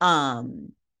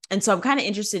 And so I'm kind of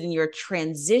interested in your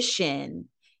transition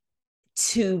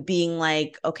to being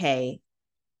like, okay,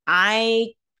 I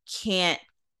can't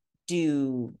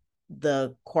do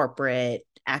the corporate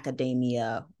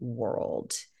academia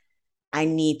world. I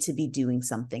need to be doing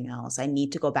something else. I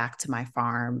need to go back to my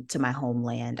farm, to my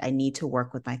homeland. I need to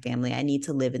work with my family. I need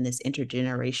to live in this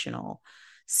intergenerational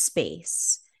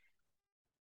space.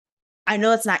 I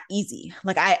know it's not easy.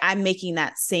 Like I'm making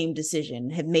that same decision,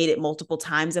 have made it multiple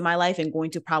times in my life and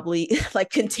going to probably like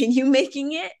continue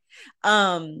making it.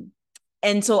 And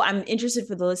so I'm interested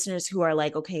for the listeners who are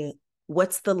like, okay,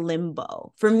 what's the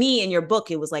limbo? For me in your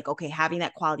book, it was like, okay, having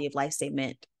that quality of life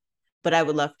statement, but I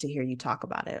would love to hear you talk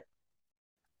about it.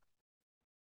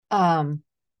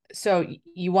 So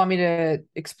you want me to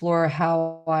explore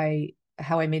how I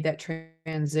made that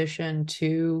transition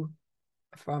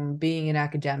from being an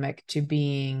academic to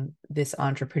being this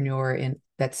entrepreneur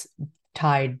that's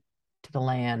tied to the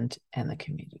land and the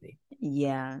community.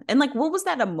 Yeah. And like, what was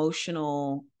that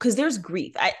emotional, because there's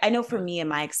grief. I know for me in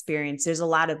my experience, there's a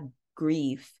lot of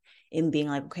grief in being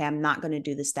like, okay, I'm not going to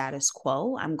do the status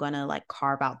quo. I'm going to like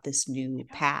carve out this new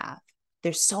path.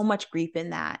 There's so much grief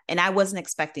in that. And I wasn't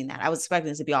expecting that. I was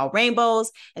expecting it to be all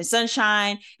rainbows and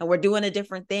sunshine and we're doing a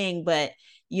different thing. But,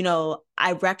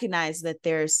 I recognize that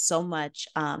there's so much,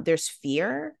 there's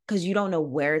fear because you don't know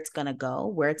where it's going to go,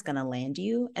 where it's going to land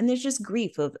you. And there's just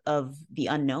grief of the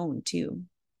unknown too.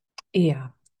 Yeah.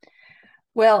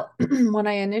 Well, when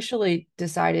I initially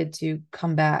decided to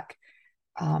come back,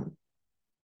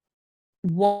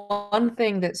 one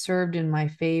thing that served in my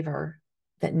favor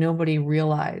that nobody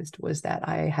realized was that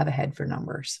I have a head for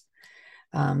numbers.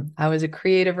 I was a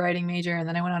creative writing major, and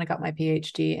then I went on and got my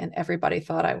PhD, and everybody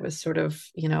thought I was sort of,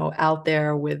 out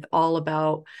there with all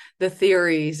about the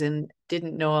theories and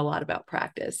didn't know a lot about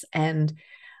practice. And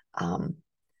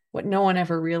what no one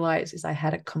ever realized is I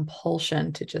had a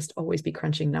compulsion to just always be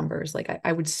crunching numbers. Like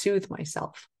I would soothe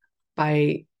myself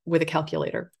with a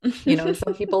calculator.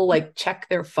 Some people like check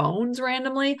their phones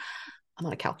randomly. I'm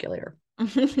on a calculator.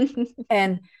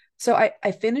 And so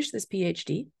I finished this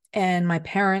PhD, and my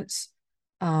parents,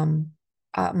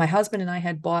 my husband and I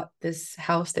had bought this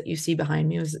house that you see behind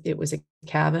me. It was a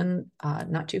cabin,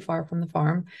 not too far from the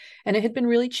farm, and it had been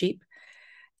really cheap.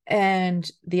 And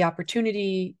the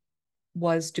opportunity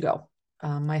was to go.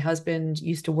 My husband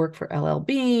used to work for LL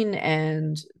Bean,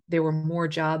 and there were more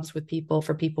jobs for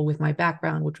people with my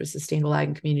background, which was sustainable ag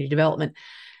and community development,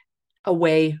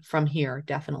 away from here,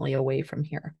 definitely away from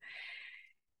here.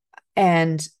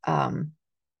 And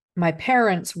my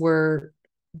parents were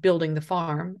building the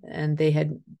farm, and they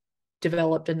had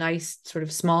developed a nice sort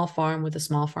of small farm with a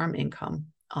small farm income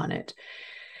on it.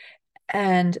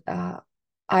 And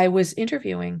I was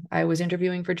interviewing. I was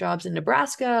interviewing for jobs in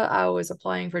Nebraska. I was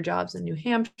applying for jobs in New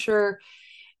Hampshire.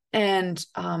 And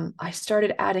I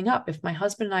started adding up. If my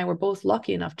husband and I were both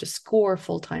lucky enough to score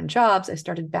full-time jobs, I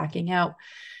started backing out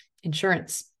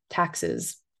insurance,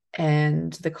 taxes,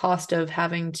 and the cost of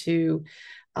having to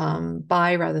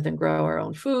buy rather than grow our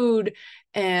own food,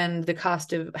 and the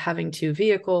cost of having two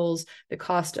vehicles, the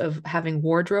cost of having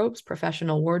wardrobes,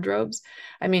 professional wardrobes.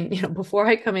 I mean, before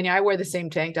I come in here, I wear the same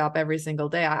tank top every single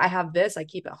day. I have this, I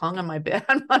keep it hung on my bed,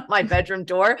 on my bedroom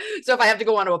door. So if I have to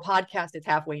go onto a podcast, it's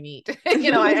halfway neat. I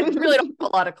really don't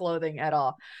have a lot of clothing at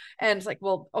all. And it's like,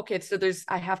 well, okay, so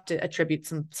I have to attribute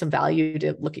some value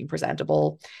to looking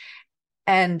presentable.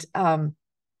 And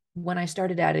when I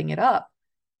started adding it up,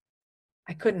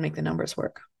 I couldn't make the numbers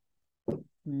work.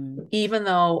 Even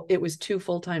though it was 2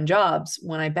 full-time jobs,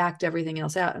 when I backed everything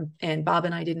else out, and Bob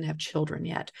and I didn't have children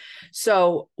yet.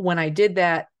 So when I did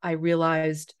that, I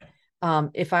realized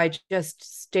if I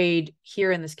just stayed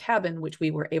here in this cabin, which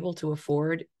we were able to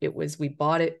afford, we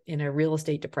bought it in a real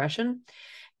estate depression,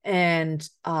 and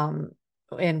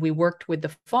we worked with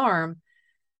the farm.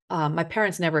 My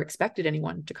parents never expected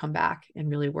anyone to come back and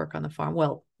really work on the farm.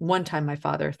 Well, one time my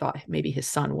father thought maybe his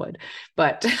son would,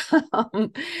 but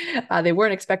they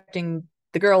weren't expecting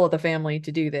the girl of the family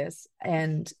to do this.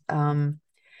 And I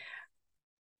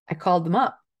called them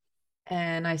up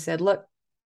and I said, look,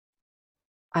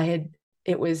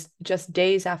 it was just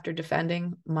days after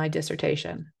defending my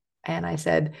dissertation. And I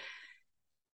said,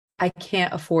 I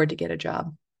can't afford to get a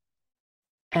job.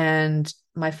 And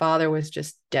my father was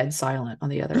just dead silent on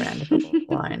the other end of the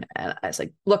line. And I was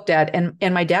like, look, Dad,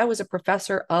 and my dad was a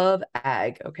professor of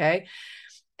ag. Okay.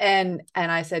 And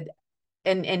I said,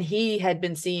 and he had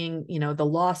been seeing, the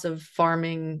loss of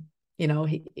farming,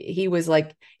 he was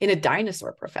like in a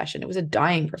dinosaur profession. It was a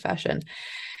dying profession.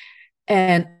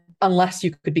 And unless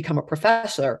you could become a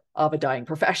professor of a dying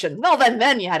profession, well,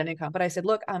 then you had an income. But I said,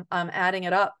 look, I'm adding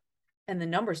it up and the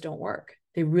numbers don't work.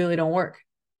 They really don't work.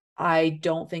 I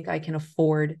don't think I can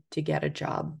afford to get a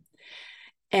job.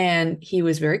 And he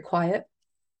was very quiet.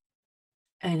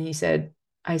 And I said,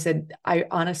 I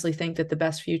honestly think that the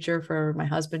best future for my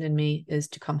husband and me is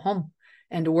to come home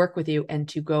and to work with you and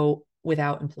to go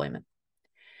without employment.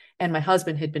 And my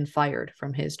husband had been fired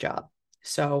from his job.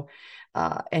 So,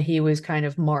 and he was kind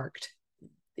of marked.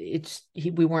 We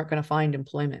weren't going to find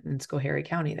employment in Schoharie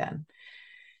County then.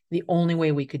 The only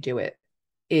way we could do it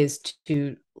is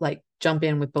to jump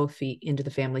in with both feet into the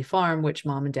family farm, which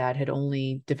Mom and Dad had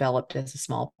only developed as a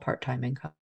small part-time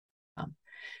income.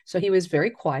 So he was very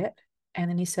quiet. And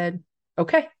then he said,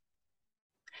 okay,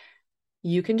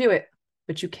 you can do it,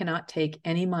 but you cannot take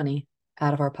any money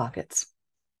out of our pockets.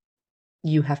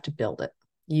 You have to build it.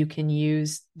 You can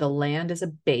use the land as a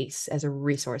base, as a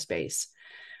resource base,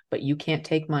 but you can't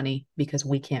take money because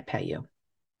we can't pay you.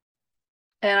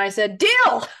 And I said,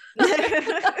 deal.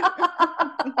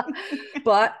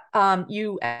 But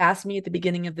you asked me at the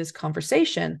beginning of this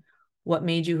conversation, what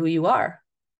made you who you are?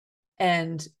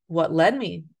 And what led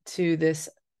me to this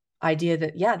idea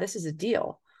that, yeah, this is a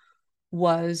deal,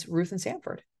 was Ruth and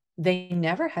Sanford. They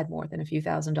never had more than a few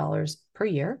 $1,000s per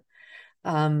year.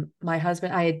 My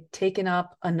husband, I had taken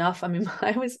up enough. I mean,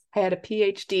 I had a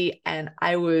PhD and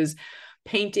I was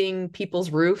painting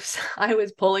people's roofs. I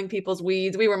was pulling people's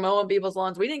weeds. We were mowing people's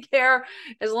lawns. We didn't care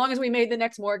as long as we made the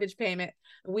next mortgage payment.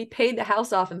 We paid the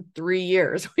house off in 3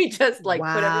 years. We just put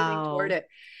everything toward it.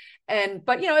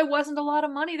 But it wasn't a lot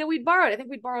of money that we borrowed. I think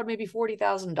we borrowed maybe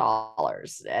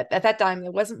 $40,000 at that time.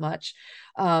 It wasn't much.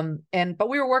 But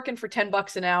we were working for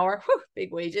 $10 an hour. Whew,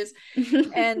 big wages.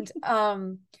 And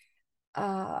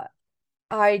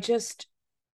I just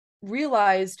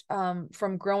realized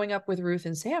from growing up with Ruth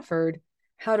and Sanford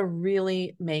how to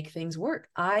really make things work.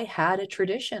 I had a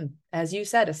tradition, as you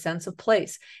said, a sense of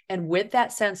place. And with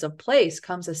that sense of place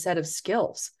comes a set of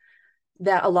skills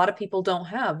that a lot of people don't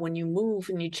have. When you move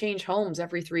and you change homes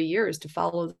every 3 years to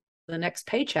follow the next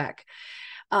paycheck,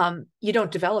 you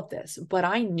don't develop this. But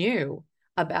I knew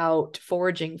about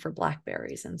foraging for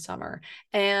blackberries in summer.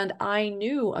 And I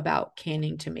knew about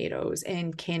canning tomatoes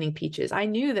and canning peaches. I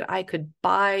knew that I could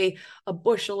buy a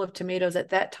bushel of tomatoes. At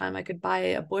that time, I could buy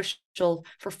a bushel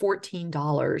for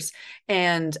 $14.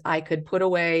 And I could put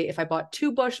away, if I bought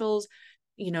 2 bushels,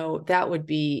 that would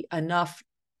be enough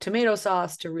tomato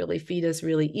sauce to really feed us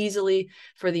really easily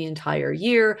for the entire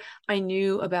year. I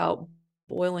knew about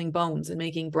boiling bones and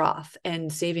making broth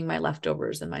and saving my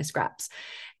leftovers and my scraps.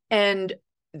 And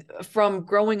from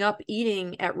growing up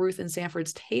eating at Ruth and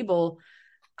Sanford's table,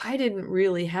 I didn't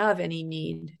really have any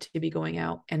need to be going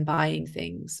out and buying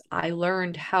things. I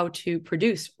learned how to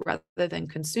produce rather than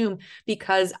consume,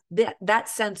 because that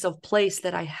sense of place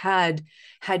that I had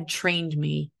trained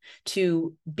me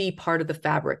to be part of the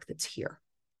fabric that's here.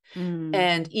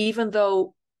 And even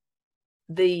though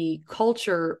the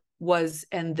culture was,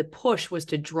 and the push was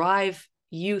to drive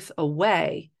youth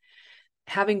away,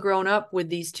 having grown up with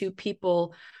these two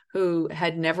people who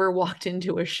had never walked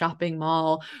into a shopping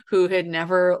mall, who had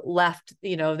never left,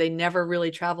 they never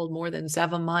really traveled more than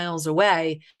 7 miles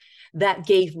away, that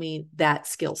gave me that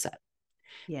skill set.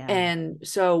 Yeah. And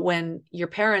so when your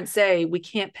parents say, we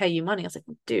can't pay you money, I was like,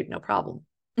 dude, no problem.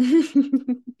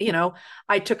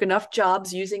 I took enough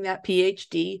jobs using that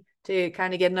PhD to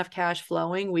kind of get enough cash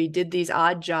flowing. We did these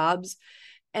odd jobs,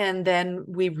 and then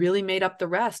we really made up the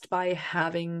rest by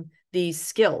having these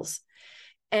skills.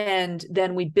 And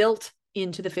then we built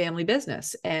into the family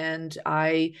business, and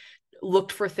I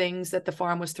looked for things that the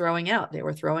farm was throwing out. They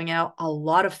were throwing out a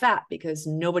lot of fat because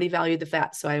nobody valued the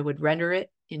fat. So I would render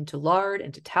it into lard,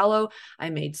 into tallow. I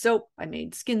made soap, I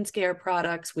made skincare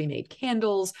products, we made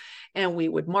candles, and we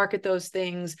would market those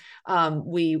things.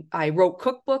 I wrote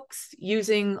cookbooks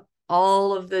using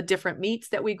all of the different meats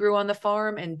that we grew on the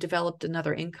farm, and developed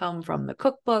another income from the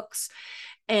cookbooks.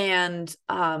 And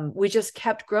we just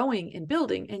kept growing and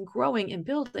building and growing and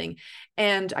building.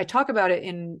 And I talk about it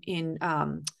in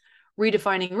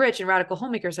Redefining Rich and Radical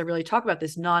Homemakers. I really talk about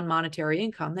this non-monetary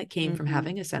income that came from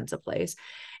having a sense of place.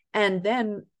 And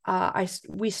then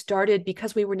we started,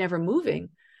 because we were never moving,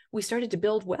 we started to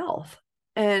build wealth.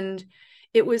 And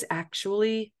it was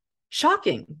actually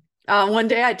shocking. One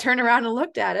day I turned around and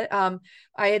looked at it.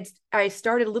 I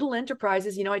started little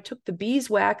enterprises. I took the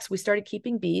beeswax. We started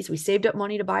keeping bees. We saved up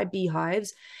money to buy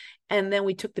beehives. And then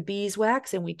we took the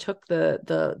beeswax and we took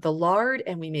the lard,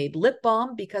 and we made lip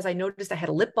balm, because I noticed I had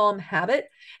a lip balm habit,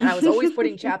 and I was always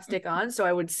putting chapstick on. So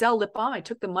I would sell lip balm. I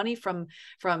took the money from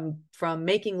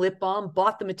making lip balm,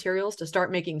 bought the materials to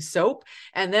start making soap.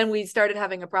 And then we started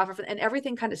having a profit, and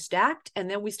everything kind of stacked. And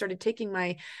then we started taking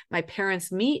my parents'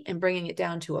 meat and bringing it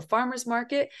down to a farmer's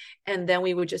market. And then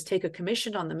we would just take a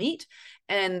commission on the meat.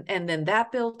 And then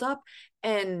that built up.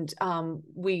 And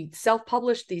we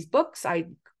self-published these books. I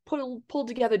pulled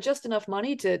together just enough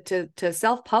money to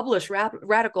self-publish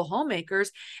Radical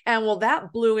Homemakers, and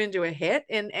that blew into a hit.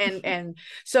 And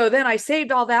so then I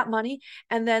saved all that money,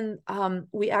 and then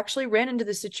we actually ran into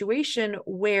the situation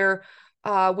where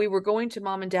we were going to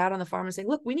mom and dad on the farm and saying,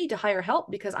 look, we need to hire help,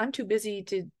 because I'm too busy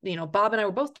to, Bob and I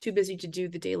were both too busy to do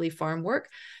the daily farm work.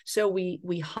 So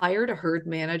we hired a herd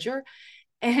manager,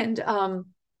 and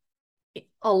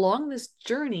along this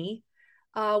journey,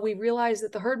 we realized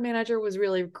that the herd manager was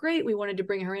really great. We wanted to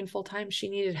bring her in full time. She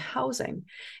needed housing.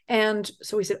 And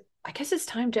so we said, I guess it's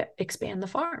time to expand the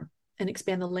farm and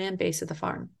expand the land base of the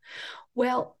farm.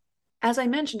 Well, as I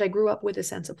mentioned, I grew up with a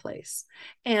sense of place.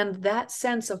 And that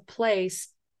sense of place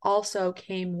also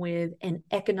came with an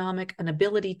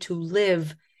ability to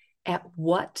live at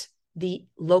what the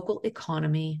local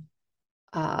economy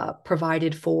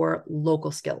provided for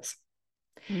local skills,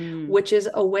 which is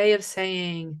a way of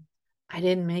saying, I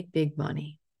didn't make big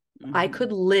money. I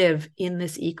could live in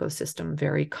this ecosystem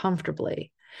very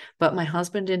comfortably, but my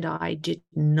husband and I did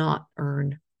not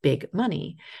earn big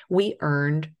money. We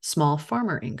earned small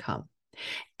farmer income.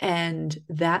 And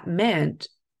that meant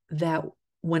that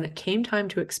when it came time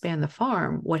to expand the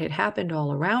farm, what had happened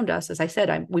all around us, as I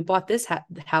said, we bought this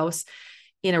house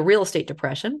in a real estate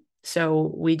depression.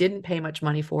 So we didn't pay much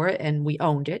money for it, and we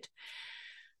owned it.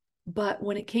 But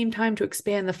when it came time to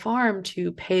expand the farm,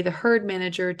 to pay the herd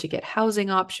manager, to get housing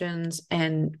options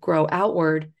and grow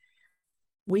outward,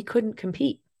 we couldn't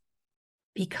compete,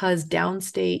 because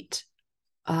downstate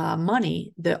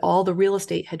money, all the real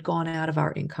estate had gone out of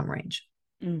our income range.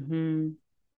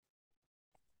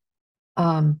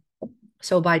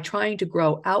 So by trying to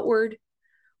grow outward,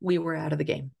 we were out of the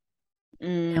game,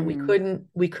 and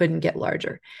we couldn't get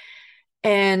larger.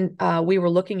 And we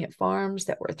were looking at farms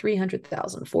that were $300,000,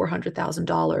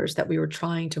 $400,000 that we were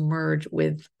trying to merge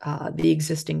with the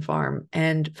existing farm.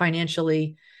 And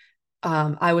financially,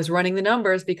 I was running the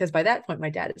numbers, because by that point, my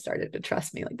dad had started to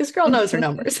trust me. Like, this girl knows her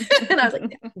numbers. And I was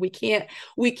like, we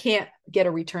can't get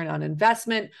a return on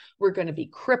investment. We're going to be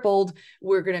crippled.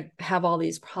 We're going to have all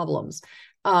these problems.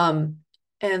 And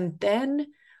then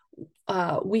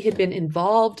we had been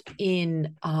involved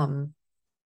in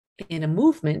a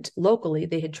movement locally.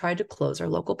 They had tried to close our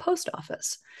local post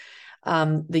office.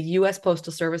 The U.S.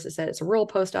 Postal Service said it's a rural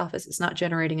post office. It's not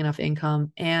generating enough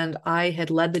income. And I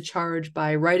had led the charge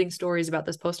by writing stories about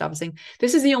this post office, saying,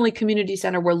 this is the only community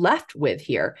center we're left with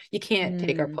here. You can't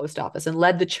take our post office, and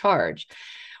led the charge.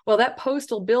 Well, that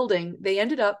postal building, they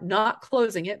ended up not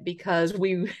closing it because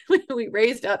we we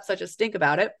raised up such a stink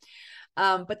about it.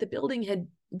 But the building had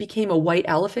became a white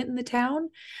elephant in the town.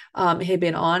 It had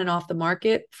been on and off the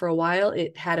market for a while.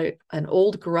 It had an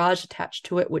old garage attached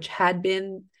to it, which had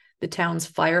been the town's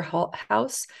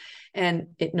firehouse, and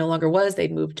it no longer was.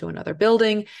 They'd moved to another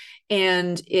building,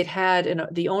 and it had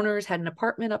the owners had an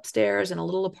apartment upstairs and a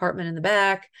little apartment in the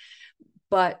back,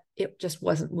 but it just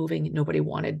wasn't moving. Nobody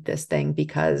wanted this thing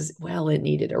because, well, it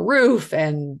needed a roof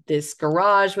and this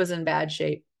garage was in bad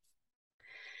shape.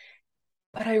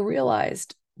 But I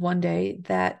realized one day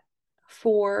that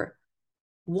for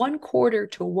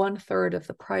 1/4 to 1/3 of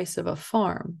the price of a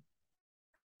farm,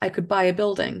 I could buy a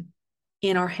building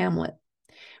in our hamlet,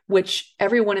 which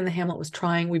everyone in the hamlet was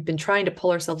trying. We've been trying to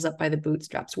pull ourselves up by the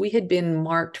bootstraps. We had been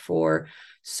marked for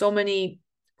so many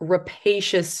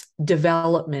rapacious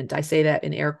development, I say that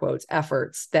in air quotes,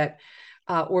 efforts that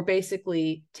were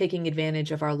basically taking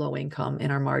advantage of our low income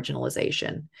and our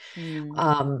marginalization.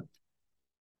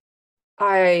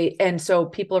 And so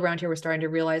people around here were starting to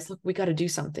realize, look, we got to do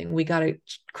something. We got to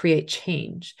create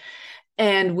change.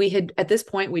 And at this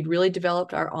point, we'd really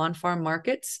developed our on-farm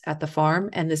markets at the farm.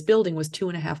 And this building was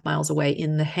 2.5 miles away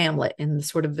in the hamlet, in the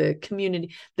sort of the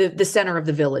community, the center of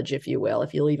the village, if you will,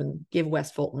 if you'll even give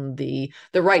West Fulton the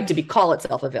right to call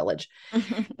itself a village.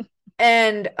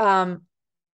 And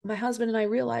my husband and I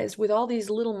realized with all these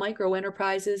little micro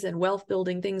enterprises and wealth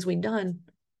building things we'd done,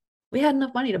 we had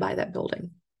enough money to buy that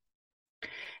building.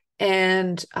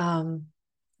 And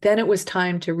then it was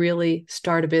time to really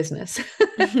start a business.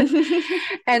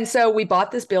 And so we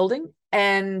bought this building,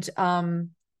 and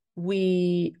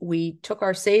we took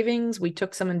our savings, we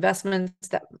took some investments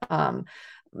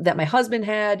that my husband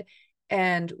had,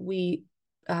 and we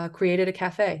created a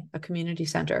cafe, a community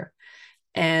center,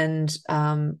 and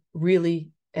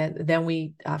then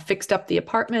we fixed up the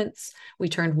apartments. We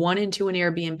turned one into an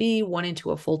Airbnb, one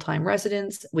into a full-time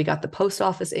residence. We got the post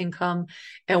office income,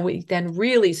 and we then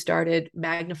really started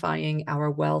magnifying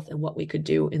our wealth and what we could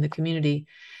do in the community.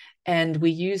 And we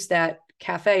used that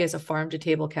cafe as a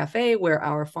farm-to-table cafe where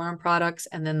our farm products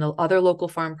and then the other local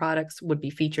farm products would be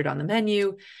featured on the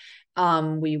menu.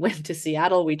 We went to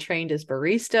Seattle. We trained as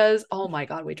baristas. Oh my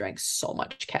God, we drank so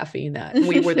much caffeine that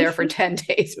we were there for 10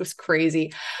 days. It was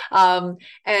crazy.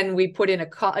 And we put in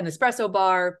an espresso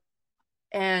bar.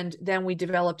 And then we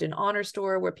developed an honor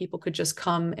store where people could just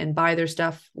come and buy their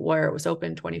stuff, where it was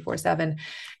open 24/7.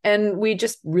 And we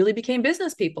just really became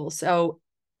business people.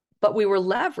 But we were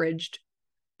leveraged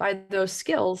by those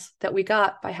skills that we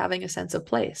got by having a sense of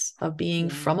place, of being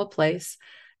from a place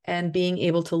and being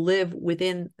able to live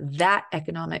within that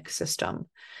economic system.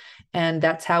 And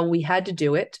that's how we had to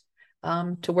do it,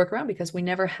 to work around, because we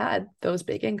never had those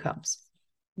big incomes.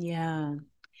 Yeah.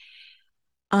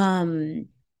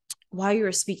 While you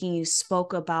were speaking, you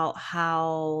spoke about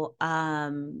how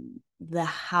the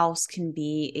house can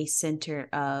be a center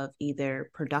of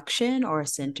either production or a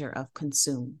center of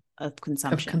consumption. Of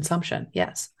consumption,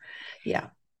 yes. Yeah.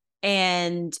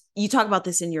 And you talk about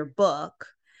this in your book.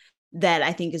 That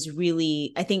I think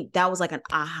that was like an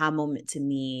aha moment to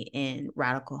me in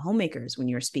Radical Homemakers when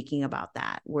you were speaking about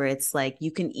that, where it's like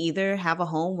you can either have a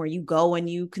home where you go and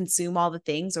you consume all the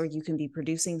things, or you can be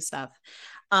producing stuff.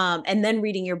 And then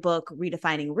reading your book,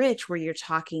 Redefining Rich, where you're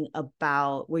talking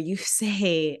about, where you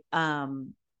say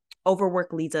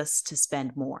overwork leads us to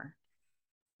spend more.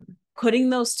 Putting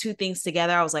those two things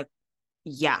together, I was like,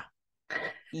 yeah.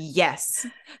 Yes,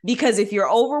 because if you're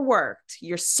overworked,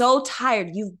 you're so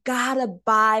tired, you've got to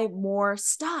buy more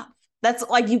stuff. That's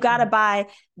like, you got to buy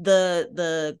go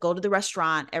to the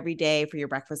restaurant every day for your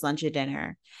breakfast, lunch, and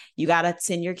dinner. You got to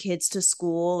send your kids to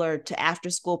school or to after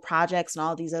school projects and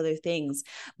all these other things.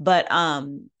 But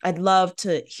I'd love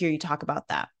to hear you talk about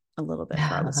that a little bit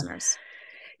for our listeners.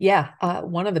 Yeah.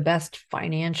 One of the best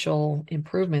financial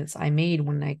improvements I made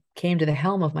when I came to the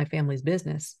helm of my family's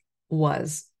business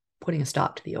was putting a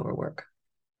stop to the overwork.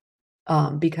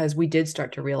 Because we did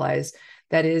start to realize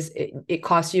that it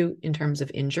costs you in terms of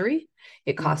injury.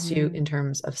 It costs you in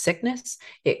terms of sickness.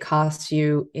 It costs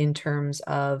you in terms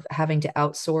of having to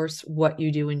outsource what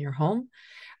you do in your home.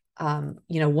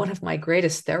 One of my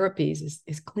greatest therapies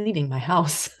is cleaning my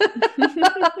house.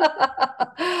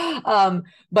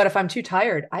 But if I'm too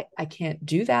tired, I can't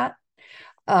do that.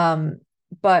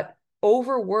 But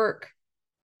overwork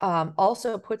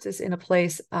also puts us in a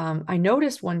place. I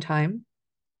noticed one time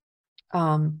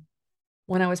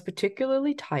when I was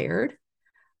particularly tired,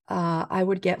 I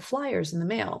would get flyers in the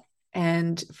mail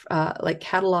and like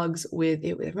catalogs with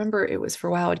it. I remember it was for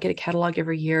a while. I'd get a catalog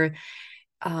every year.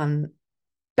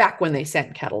 back when they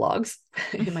sent catalogs,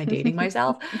 am I dating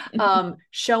myself?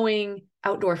 Showing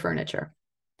outdoor furniture.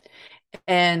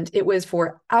 And it was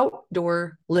for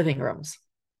outdoor living rooms.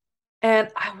 And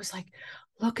I was like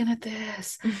looking at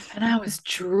this and I was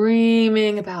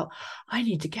dreaming about, I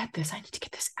need to get this. I need to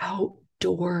get this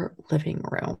outdoor living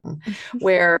room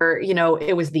where, you know,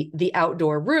 it was the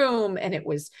outdoor room and it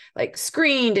was like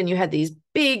screened and you had these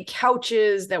big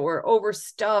couches that were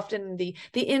overstuffed and the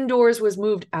indoors was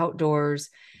moved outdoors.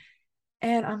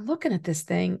 And I'm looking at this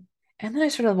thing and then I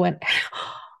sort of went,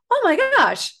 oh my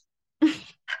gosh,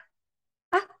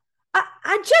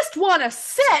 I just want to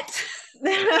sit.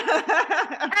 And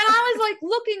I was like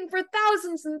looking for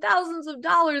thousands and thousands of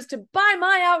dollars to buy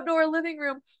my outdoor living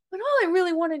room when all I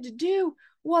really wanted to do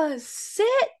was sit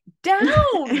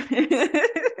down.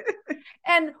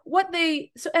 And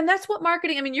and that's what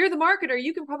marketing, I mean, you're the marketer,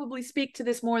 you can probably speak to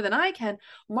this more than I can.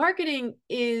 Marketing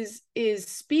is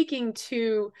speaking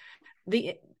to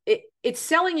it's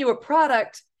selling you a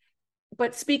product,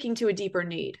 but speaking to a deeper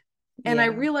need. And I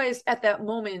realized at that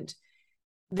moment,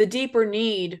 the deeper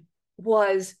need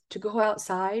was to go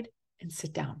outside and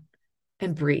sit down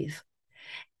and breathe.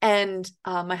 And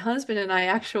my husband and I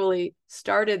actually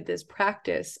started this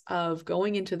practice of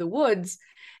going into the woods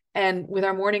and with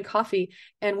our morning coffee.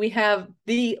 And we have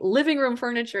the living room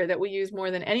furniture that we use more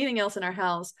than anything else in our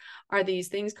house are these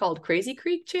things called Crazy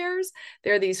Creek chairs.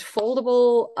 They're these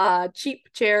foldable, cheap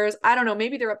chairs. I don't know,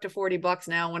 maybe they're up to $40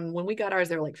 now. When we got ours,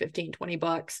 they were like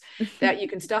 $15-20 that you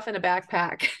can stuff in a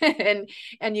backpack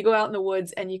and you go out in the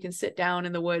woods and you can sit down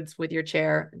in the woods with your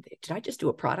chair. Did I just do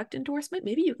a product endorsement?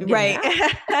 Maybe you can get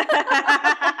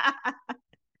that.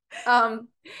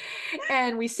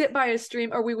 And we sit by a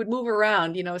stream, or we would move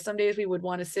around. You know, some days we would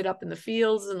want to sit up in the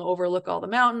fields and overlook all the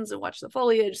mountains and watch the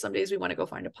foliage. Some days we want to go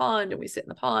find a pond and we sit in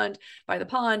the pond, by the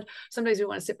pond. Some days we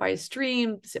want to sit by a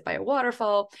stream, sit by a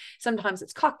waterfall. Sometimes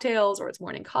it's cocktails or it's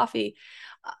morning coffee.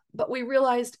 But we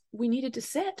realized we needed to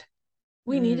sit.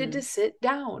 We needed to sit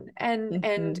down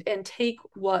and take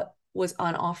what was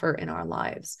on offer in our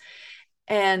lives.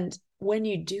 And when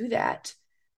you do that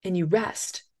and you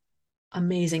rest,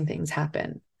 amazing things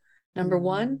happen. Number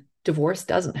one, divorce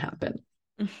doesn't happen.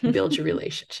 You build your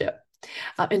relationship.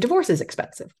 And divorce is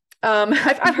expensive.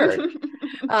 I've heard.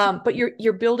 But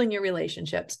you're building your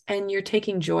relationships and you're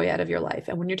taking joy out of your life.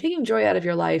 And when you're taking joy out of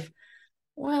your life,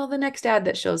 well, the next ad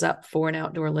that shows up for an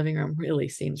outdoor living room really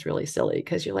seems really silly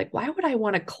because you're like, why would I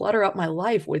want to clutter up my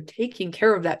life with taking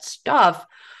care of that stuff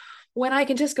when I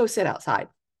can just go sit outside?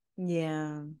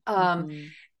 Yeah.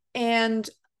 And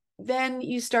then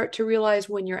you start to realize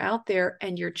when you're out there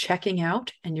and you're checking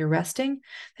out and you're resting,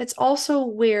 that's also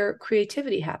where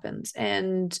creativity happens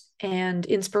and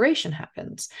inspiration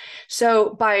happens.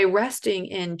 So by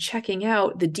resting and checking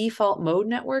out, the default mode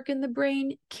network in the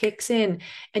brain kicks in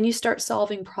and you start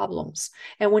solving problems.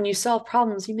 And when you solve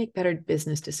problems, you make better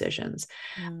business decisions.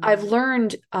 I've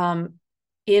learned,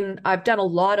 I've done a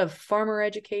lot of farmer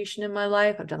education in my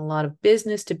life. I've done a lot of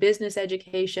business to business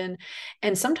education.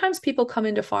 And sometimes people come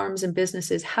into farms and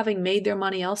businesses having made their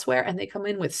money elsewhere, and they come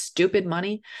in with stupid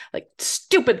money, like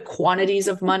stupid quantities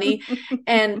of money.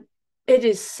 And it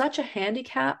is such a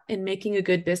handicap in making a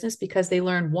good business because they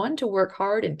learn, one, to work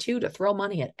hard, and two, to throw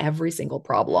money at every single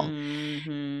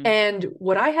problem. And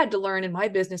what I had to learn in my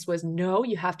business was, no,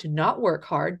 you have to not work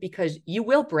hard because you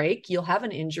will break, you'll have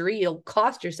an injury, you'll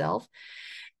cost yourself.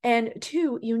 And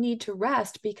two, you need to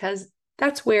rest because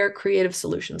that's where creative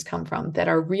solutions come from that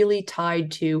are really tied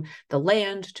to the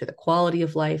land, to the quality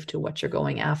of life, to what you're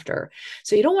going after.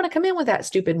 So you don't want to come in with that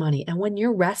stupid money. And when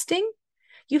you're resting,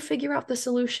 you figure out the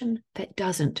solution that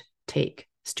doesn't take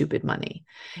stupid money.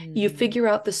 You figure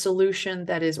out the solution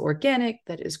that is organic,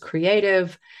 that is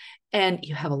creative, and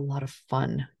you have a lot of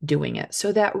fun doing it.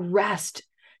 So that rest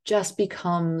just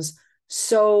becomes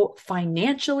so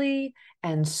financially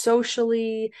and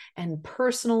socially and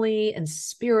personally and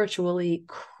spiritually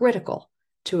critical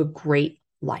to a great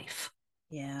life.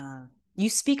 Yeah. You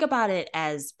speak about it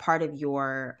as part of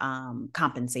your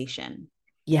compensation.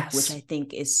 Yes. Which I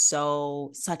think is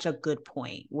such a good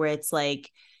point, where it's like,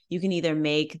 you can either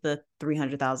make the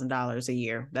 $300,000 a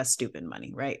year. That's stupid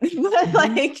money, right?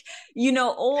 Like, you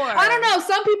know, or I don't know.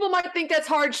 Some people might think that's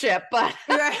hardship, but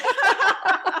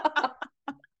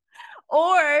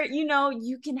or, you know,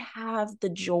 you can have the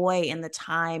joy and the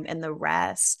time and the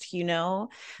rest, you know,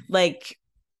 like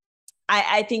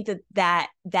I think that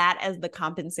as the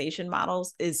compensation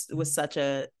models was such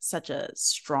a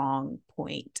strong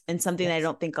point, and something that I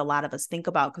don't think a lot of us think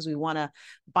about, because we want to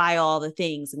buy all the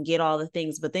things and get all the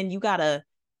things, but then you got to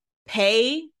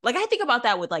pay. Like, I think about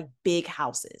that with like big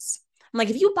houses. I'm like,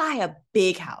 if you buy a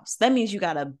big house, that means you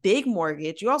got a big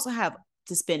mortgage. You also have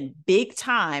to spend big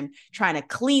time trying to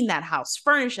clean that house,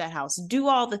 furnish that house, do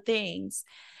all the things.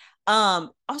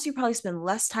 Also, you probably spend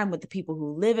less time with the people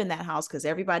who live in that house because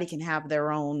everybody can have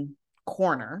their own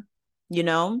corner, you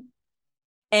know?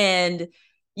 And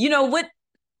you know what?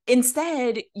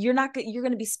 Instead, you're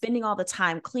going to be spending all the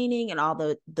time cleaning and all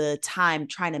the time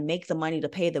trying to make the money to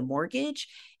pay the mortgage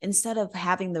instead of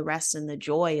having the rest and the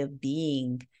joy of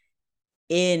being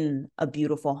in a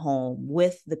beautiful home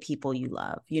with the people you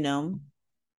love, you know?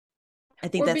 I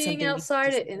think Or that's being something we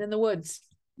outside just, it and in the woods.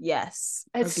 yes.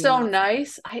 It's so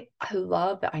nice. I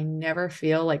love that. I never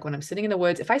feel like when I'm sitting in the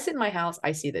woods, if I sit in my house,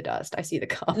 I see the dust, I see the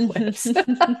cobwebs.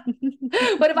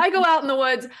 But if I go out in the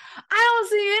woods, I don't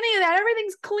see any of that.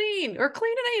 Everything's clean or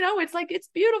clean. And you know, it's like, it's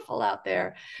beautiful out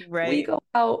there. Right. We go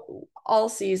out all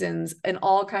seasons and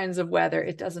all kinds of weather.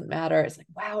 It doesn't matter. It's like,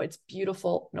 wow, it's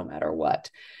beautiful no matter what.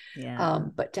 Yeah.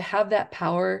 But to have that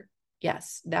power,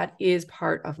 yes, that is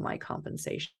part of my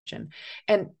compensation.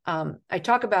 And I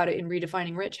talk about it in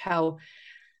Redefining Rich, how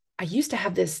I used to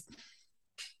have this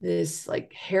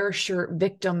like hair shirt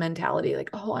victim mentality, like,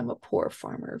 oh, I'm a poor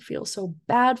farmer, it feels so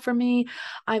bad for me.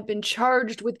 I've been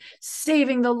charged with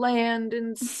saving the land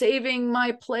and saving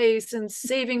my place and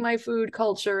saving my food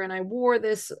culture. And I wore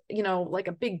this, you know, like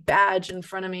a big badge in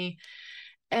front of me.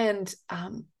 And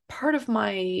part of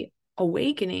my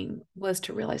awakening was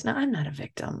to realize, no, I'm not a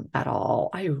victim at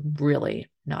all. I'm really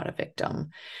not a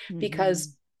victim.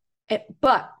 Because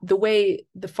but the way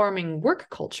the farming work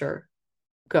culture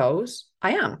goes,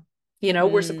 I am. You know,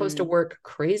 we're supposed to work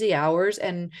crazy hours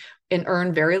and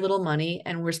earn very little money.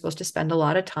 And we're supposed to spend a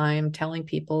lot of time telling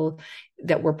people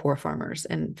that we're poor farmers.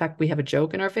 And in fact, we have a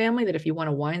joke in our family that if you want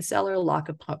a wine cellar, lock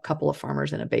a couple of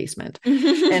farmers in a basement.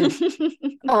 And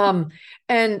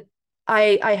and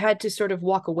I had to sort of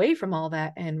walk away from all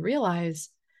that and realize,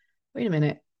 wait a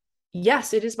minute.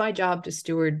 Yes, it is my job to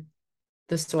steward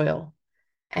the soil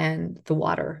and the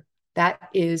water. That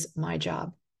is my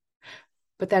job.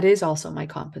 But that is also my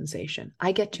compensation.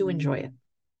 I get to enjoy it.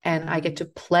 And I get to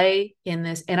play in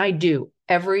this. And I do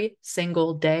every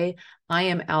single day. I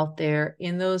am out there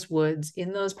in those woods,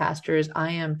 in those pastures.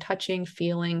 I am touching,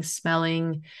 feeling,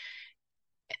 smelling,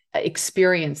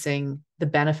 experiencing the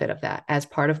benefit of that as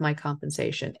part of my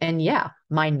compensation. And yeah,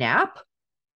 my nap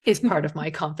is part of my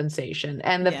compensation.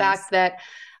 And the fact that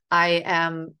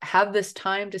I have this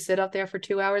time to sit out there for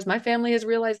 2 hours, my family has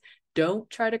realized, don't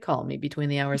try to call me between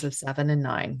the hours of 7 and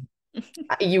 9.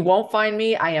 You won't find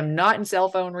me. I am not in cell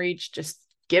phone reach. Just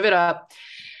give it up.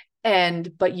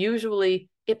 But usually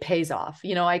it pays off.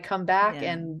 You know, I come back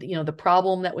and, you know, the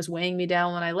problem that was weighing me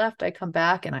down when I left, I come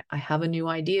back and I have a new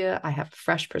idea. I have a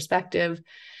fresh perspective,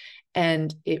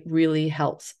 and it really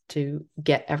helps to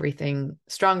get everything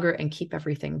stronger and keep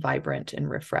everything vibrant and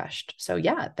refreshed. So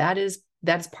yeah,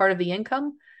 that's part of the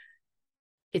income.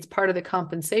 It's part of the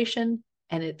compensation,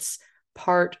 and it's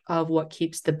part of what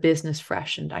keeps the business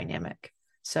fresh and dynamic.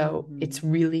 So it's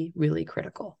really, really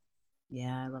critical.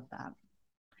 Yeah, I love that.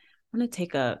 I'm going to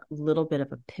take a little bit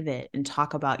of a pivot and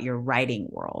talk about your writing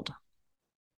world.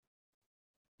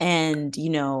 And, you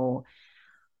know,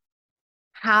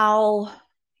 how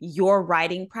your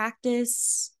writing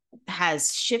practice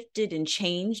has shifted and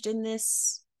changed in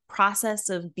this process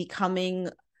of becoming,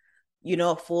 you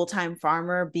know, a full-time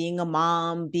farmer, being a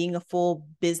mom, being a full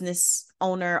business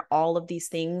owner, all of these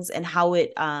things, and how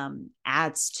it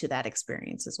adds to that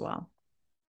experience as well.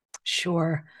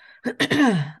 Sure.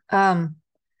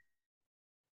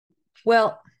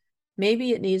 Well, maybe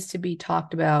it needs to be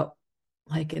talked about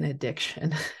like an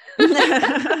addiction.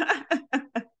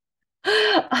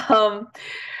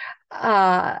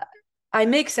 I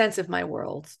make sense of my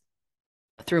world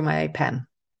through my pen.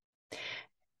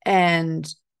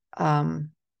 And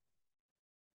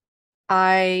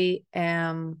I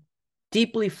am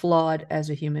deeply flawed as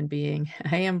a human being.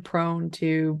 I am prone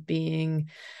to being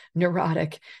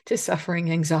neurotic, to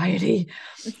suffering anxiety,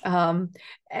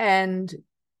 and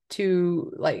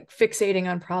to like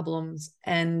fixating on problems.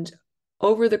 And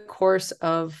over the course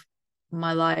of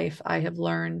my life, I have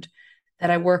learned that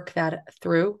I work that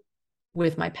through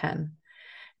with my pen.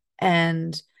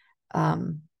 And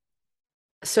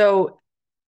so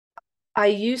I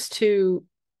used to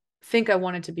think I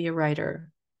wanted to be a writer.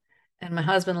 And my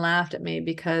husband laughed at me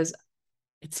because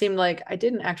it seemed like I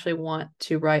didn't actually want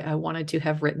to write. I wanted to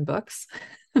have written books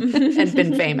and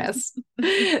been famous.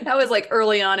 That was like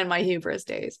early on in my hubris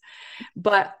days.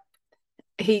 But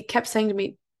he kept saying to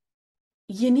me,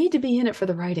 you need to be in it for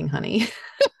the writing, honey.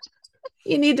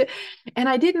 You need to. And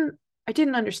I didn't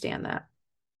understand that.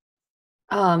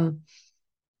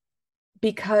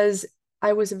 Because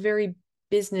I was a very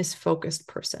business focused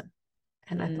person.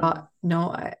 And I thought,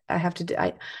 no, I have to do,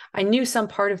 I knew some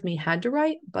part of me had to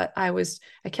write, but I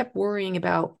kept worrying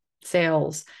about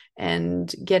sales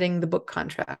and getting the book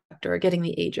contract or getting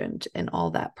the agent and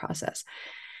all that process.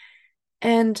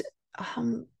 And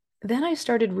then I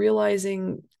started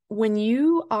realizing when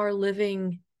you are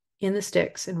living in the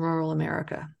sticks in rural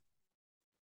America,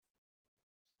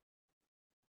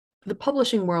 the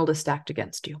publishing world is stacked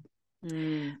against you.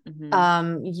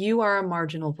 Mm-hmm. You are a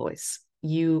marginal voice.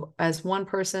 You, as one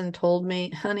person told me,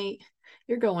 honey,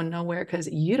 you're going nowhere because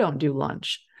you don't do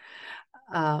lunch.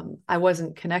 I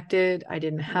wasn't connected. I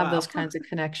didn't have those kinds of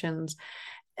connections.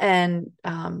 And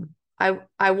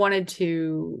I wanted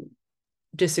to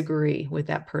disagree with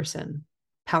that person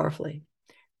powerfully,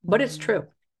 but it's true.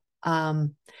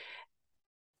 And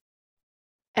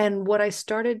what I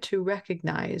started to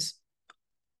recognize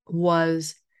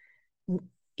was,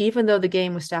 even though the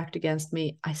game was stacked against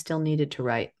me, I still needed to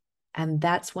write. And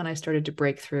that's when I started to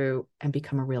break through and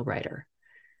become a real writer.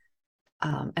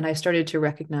 And I started to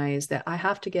recognize that I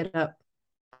have to get up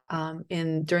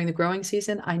during the growing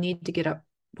season. I need to get up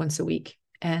once a week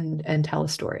and tell a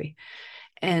story.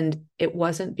 And it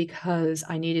wasn't because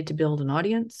I needed to build an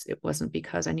audience. It wasn't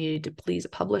because I needed to please a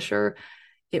publisher.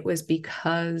 It was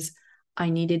because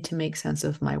I needed to make sense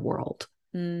of my world.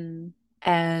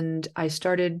 And I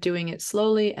started doing it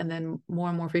slowly and then more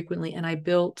and more frequently. And I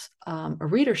built a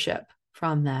readership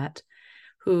from that,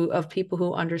 of people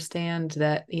who understand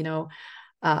that,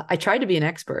 I tried to be an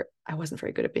expert. I wasn't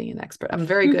very good at being an expert. I'm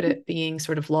very good at being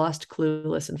sort of lost,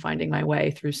 clueless, and finding my way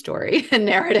through story and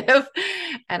narrative.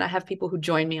 And I have people who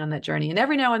join me on that journey. And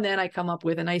every now and then I come up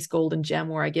with a nice golden gem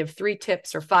where I give 3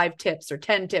 tips or 5 tips or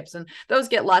 10 tips, and those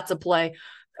get lots of play.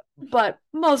 But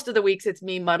most of the weeks it's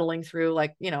me muddling through,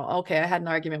 like, okay, I had an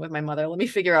argument with my mother. Let me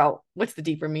figure out what's the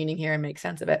deeper meaning here and make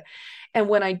sense of it. And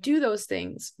when I do those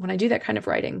things, when I do that kind of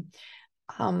writing,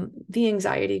 the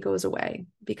anxiety goes away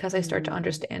because I start to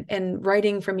understand. And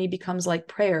writing for me becomes like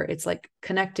prayer. It's like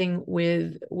connecting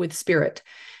with spirit.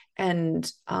 And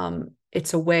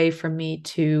it's a way for me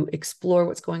to explore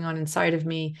what's going on inside of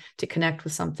me, to connect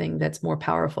with something that's more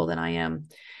powerful than I am,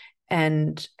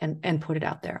 and put it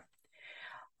out there.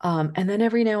 And then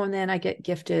every now and then I get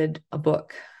gifted a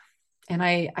book, and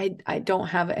I don't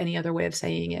have any other way of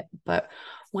saying it, but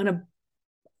when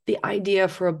the idea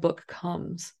for a book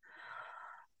comes,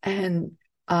 and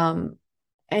I'm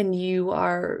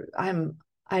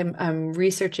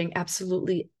researching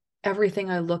absolutely everything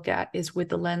I look at is with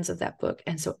the lens of that book.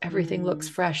 And so everything looks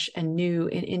fresh and new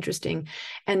and interesting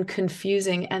and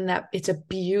confusing. And that it's a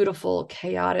beautiful,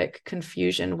 chaotic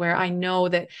confusion where I know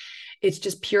that it's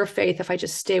just pure faith. If I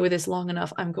just stay with this long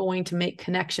enough, I'm going to make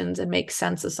connections and make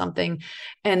sense of something.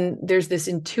 And there's this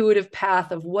intuitive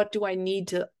path of what do I need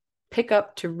to pick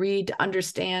up, to read, to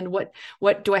understand, what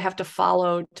do I have to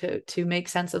follow to make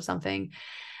sense of something.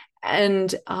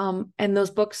 And those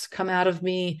books come out of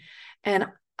me, and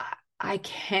I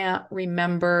can't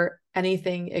remember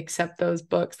anything except those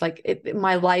books. Like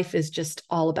my life is just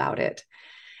all about it.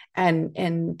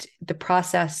 And the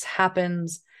process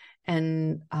happens,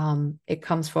 and it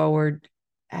comes forward,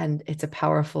 and it's a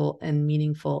powerful and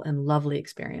meaningful and lovely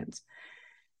experience.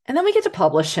 And then we get to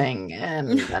publishing,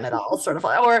 and then it all sort of,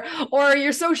 or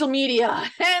your social media,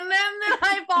 and then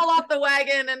I fall off the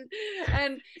wagon,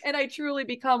 and I truly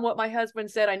become what my husband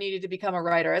said I needed to become, a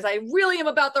writer, as I really am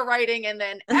about the writing, and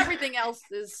then everything else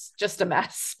is just a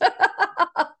mess.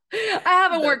 I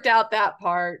haven't worked out that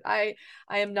part. I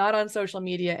am not on social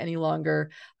media any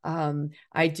longer.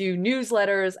 I do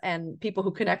newsletters and people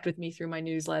who connect with me through my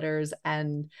newsletters,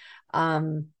 and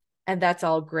that's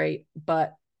all great,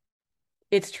 but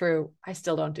it's true, I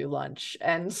still don't do lunch.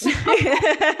 And so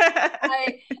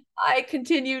I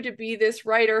continue to be this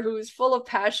writer who's full of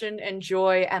passion and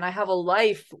joy. And I have a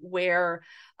life where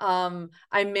I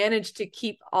manage to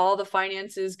keep all the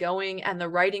finances going, and the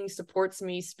writing supports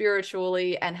me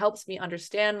spiritually and helps me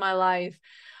understand my life.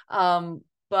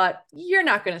 But you're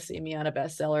not going to see me on a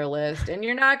bestseller list, and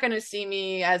you're not going to see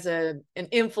me as an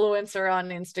influencer on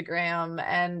Instagram.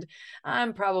 And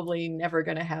I'm probably never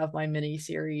going to have my mini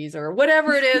series or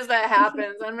whatever it is that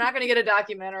happens. I'm not going to get a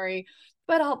documentary,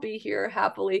 but I'll be here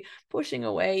happily pushing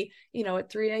away,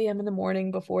 at 3 a.m. in the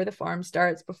morning before the farm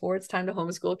starts, before it's time to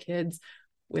homeschool kids,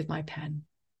 with my pen.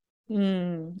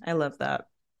 I love that.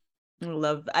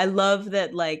 I love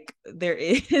that, like, there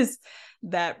is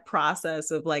that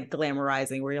process of like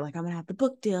glamorizing where you're like, I'm gonna have the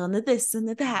book deal and the this and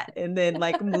the that, and then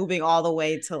like moving all the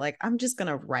way to like, I'm just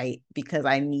gonna write because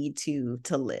I need to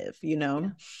live,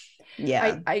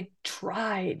 Yeah. I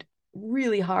tried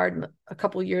really hard for a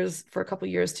couple of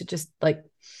years to just like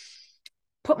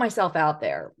put myself out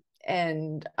there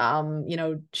and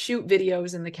shoot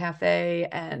videos in the cafe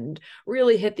and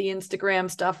really hit the Instagram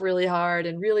stuff really hard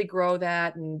and really grow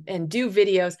that and do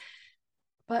videos.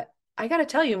 But I got to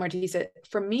tell you, Martisa,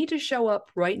 for me to show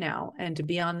up right now and to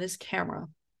be on this camera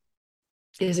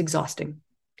is exhausting.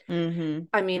 Mm-hmm.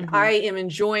 I mean, Mm-hmm. I am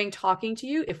enjoying talking to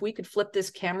you. If we could flip this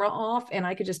camera off and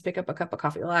I could just pick up a cup of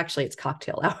coffee. Well, actually, it's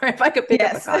cocktail hour. If I could pick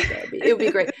up a cocktail, it would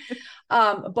be great.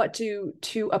 But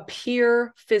to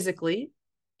appear physically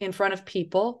in front of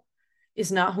people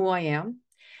is not who I am.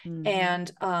 Mm-hmm.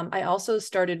 And I also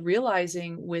started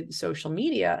realizing with social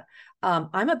media,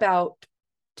 I'm about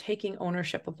taking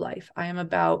ownership of life. I am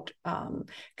about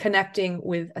connecting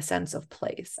with a sense of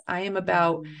place. I am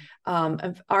about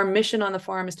our mission on the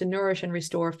farm is to nourish and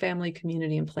restore family,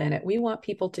 community, and planet. We want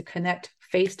people to connect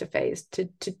face to face, to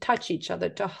touch each other,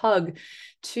 to hug,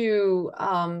 to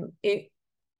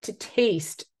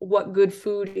taste what good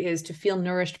food is, to feel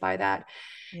nourished by that.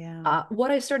 Yeah. What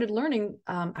I started learning,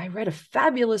 I read a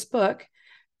fabulous book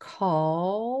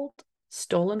called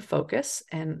Stolen Focus.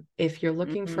 And if you're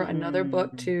looking for another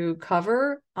book to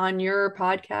cover on your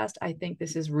podcast, I think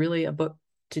this is really a book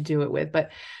to do it with.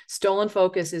 But Stolen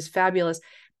Focus is fabulous.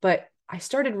 But I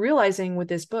started realizing with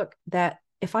this book that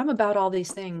if I'm about all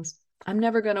these things, I'm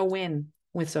never going to win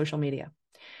with social media.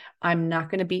 I'm not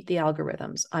going to beat the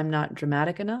algorithms. I'm not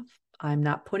dramatic enough. I'm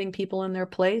not putting people in their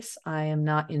place. I am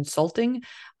not insulting.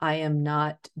 I am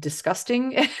not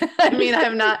disgusting. I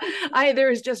mean,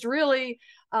 there's just really,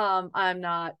 I'm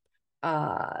not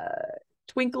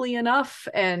twinkly enough.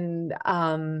 And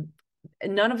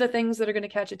none of the things that are going to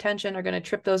catch attention are going to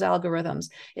trip those algorithms.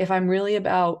 If I'm really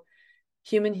about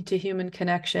human to human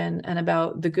connection and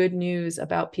about the good news,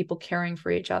 about people caring for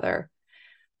each other,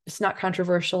 it's not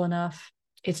controversial enough.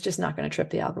 It's just not going to trip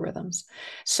the algorithms.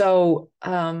 So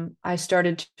I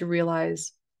started to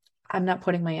realize I'm not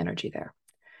putting my energy there.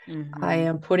 Mm-hmm. I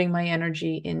am putting my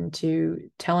energy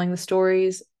into telling the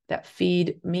stories that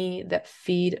feed me, that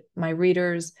feed my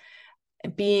readers,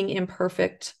 being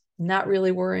imperfect, not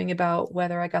really worrying about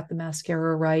whether I got the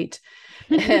mascara right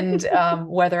and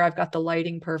whether I've got the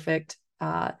lighting perfect.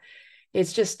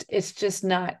 It's just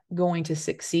not going to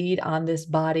succeed on this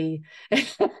body.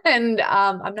 And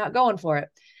I'm not going for it.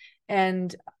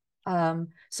 And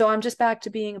so I'm just back to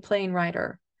being a plain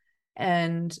writer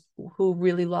and who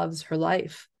really loves her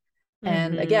life.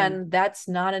 And again, that's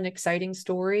not an exciting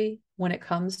story when it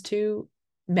comes to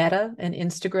Meta and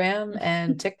Instagram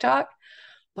and TikTok,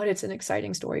 but it's an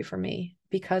exciting story for me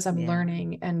because I'm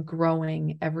learning and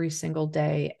growing every single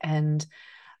day. And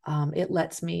it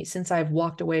lets me, since I've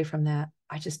walked away from that,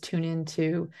 I just tune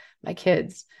into my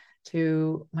kids,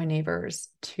 to my neighbors,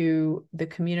 to the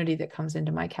community that comes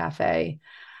into my cafe,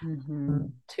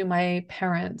 to my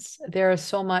parents. There is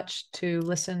so much to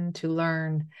listen, to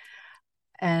learn.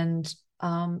 And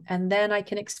then I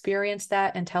can experience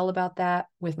that and tell about that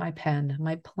with my pen,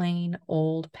 my plain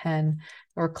old pen,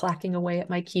 or clacking away at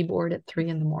my keyboard at 3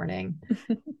 a.m.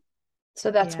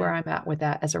 So that's where I'm at with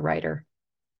that as a writer.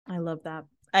 I love that.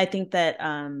 I think that,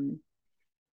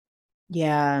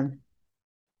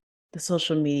 the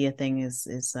social media thing is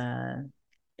it's a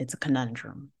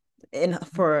conundrum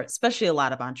for especially a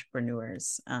lot of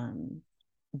entrepreneurs.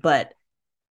 But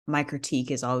my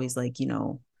critique is always like,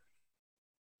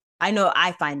 I know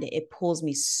I find it pulls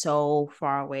me so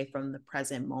far away from the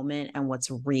present moment and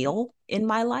what's real in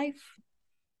my life,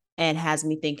 and has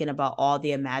me thinking about all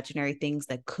the imaginary things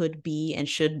that could be and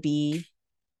should be,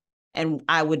 and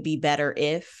I would be better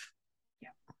if.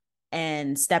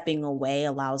 And stepping away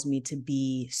allows me to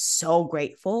be so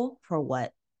grateful for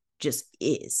what just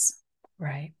is.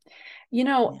 Right.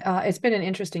 It's been an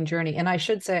interesting journey. And I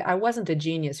should say, I wasn't a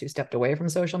genius who stepped away from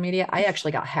social media. I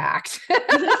actually got hacked. There's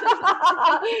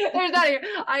not here.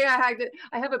 I got hacked.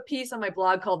 I have a piece on my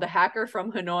blog called The Hacker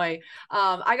from Hanoi.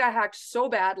 I got hacked so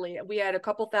badly. We had a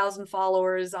couple thousand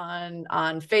followers on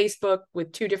Facebook with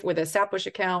a Sapbush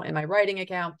account and my writing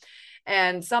account.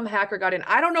 And some hacker got in.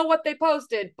 I don't know what they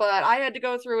posted, but I had to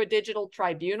go through a digital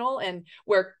tribunal, and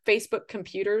where Facebook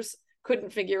computers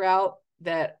couldn't figure out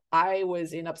that I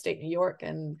was in upstate New York,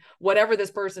 and whatever this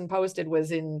person posted was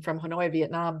from Hanoi,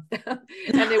 Vietnam. And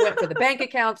they went for the bank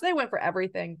accounts. They went for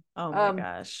everything. Oh my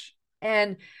gosh.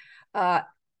 And then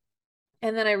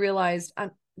I realized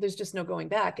there's just no going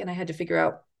back. And I had to figure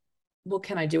out, well,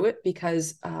 can I do it?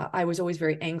 Because I was always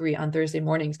very angry on Thursday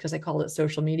mornings because I called it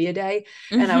social media day.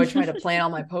 And I would try to plan all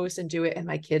my posts and do it. And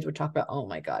my kids would talk about, oh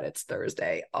my God, it's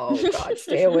Thursday. Oh God,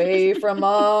 stay away from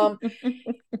mom.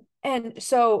 And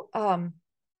so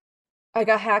I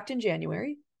got hacked in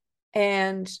January,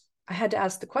 and I had to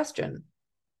ask the question,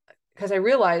 because I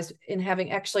realized in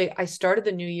having actually, I started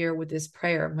the new year with this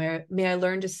prayer. May I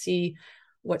learn to see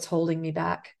what's holding me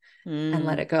back and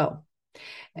let it go.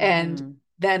 And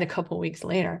then a couple of weeks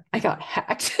later, I got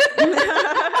hacked. And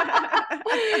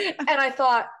I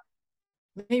thought,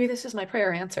 maybe this is my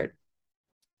prayer answered.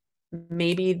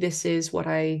 Maybe this is what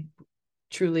I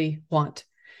truly want.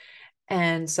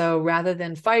 And so rather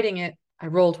than fighting it, I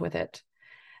rolled with it.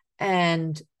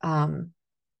 And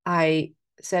I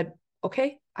said,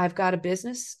 okay, I've got a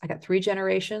business. I got 3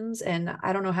 generations, and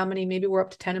I don't know how many, maybe we're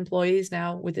up to 10 employees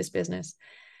now with this business.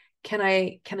 Can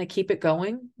I keep it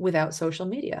going without social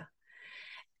media?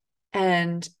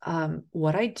 And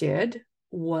what I did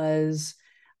was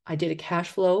I did a cash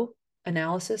flow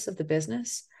analysis of the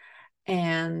business.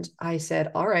 And I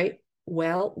said, all right,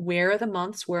 well, where are the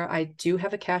months where I do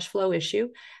have a cash flow issue?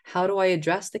 How do I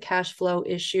address the cash flow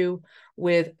issue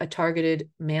with a targeted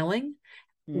mailing,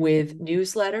 with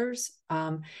newsletters?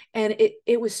 And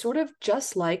it was sort of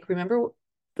just like, remember,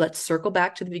 let's circle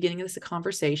back to the beginning of this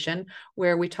conversation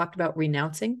where we talked about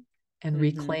renouncing and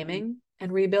reclaiming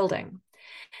and rebuilding.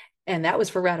 And that was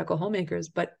for radical homemakers.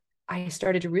 But I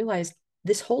started to realize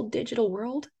this whole digital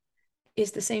world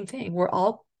is the same thing. We're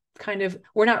all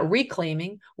we're not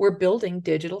reclaiming, we're building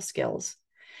digital skills.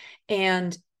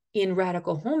 And in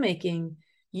radical homemaking,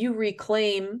 you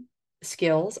reclaim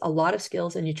skills, a lot of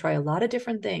skills, and you try a lot of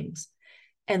different things.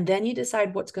 And then you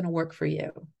decide what's going to work for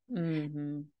you.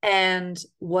 And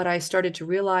what I started to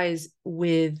realize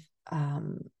with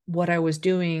what I was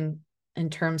doing in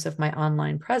terms of my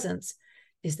online presence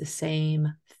is the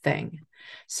same thing.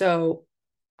 So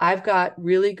I've got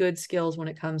really good skills when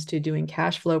it comes to doing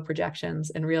cash flow projections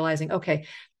and realizing, okay,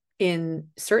 in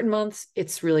certain months,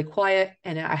 it's really quiet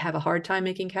and I have a hard time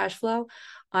making cash flow.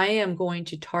 I am going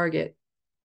to target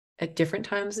at different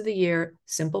times of the year,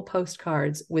 simple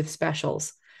postcards with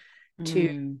specials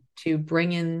to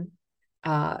bring in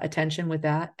attention with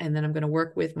that. And then I'm going to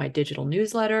work with my digital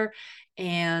newsletter.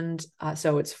 And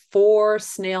so it's 4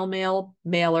 snail mail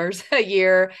mailers a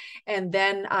year. And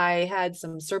then I had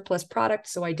some surplus product.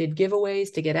 So I did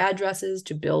giveaways to get addresses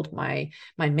to build my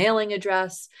mailing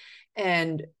address.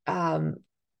 And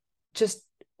just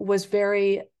was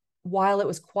very, while it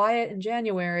was quiet in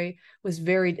January, was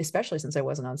very, especially since I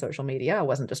wasn't on social media, I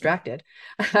wasn't distracted.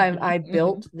 I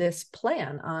built this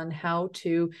plan on how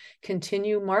to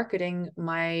continue marketing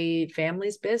my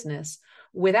family's business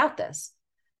without this.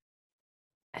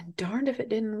 And darned if it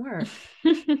didn't work.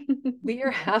 We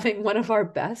are having one of our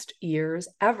best years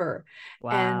ever.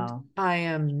 Wow. And I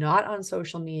am not on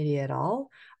social media at all.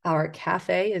 Our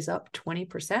cafe is up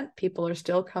 20%. People are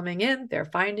still coming in. They're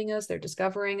finding us. They're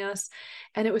discovering us.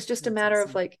 And it was just a matter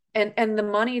of like, and the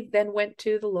money then went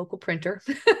to the local printer.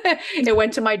 It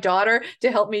went to my daughter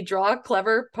to help me draw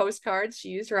clever postcards. She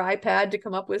used her iPad to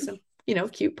come up with some,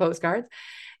 cute postcards.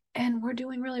 And we're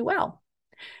doing really well.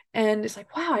 And it's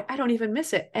like, wow, I don't even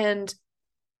miss it. And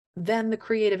then the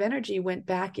creative energy went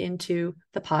back into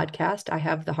the podcast. I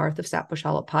have the Hearth of Sapbush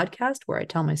Hollow podcast where I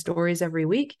tell my stories every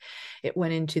week. It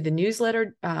went into the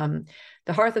newsletter.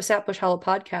 The Hearth of Sapbush Hollow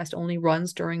podcast only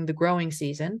runs during the growing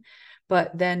season.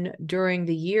 But then during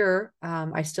the year,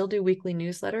 I still do weekly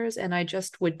newsletters, and I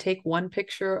just would take one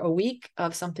picture a week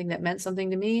of something that meant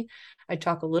something to me. I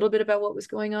talk a little bit about what was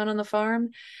going on the farm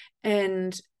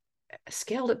and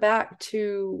scaled it back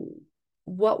to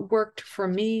what worked for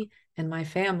me and my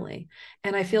family.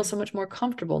 And I feel so much more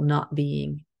comfortable not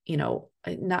being,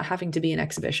 not having to be an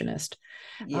exhibitionist,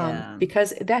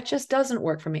 because that just doesn't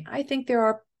work for me. I think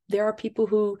there are people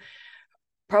who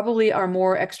probably are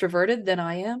more extroverted than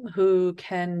I am, who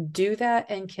can do that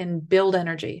and can build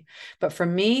energy. But for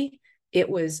me, it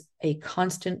was a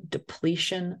constant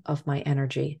depletion of my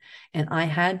energy. And I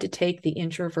had to take the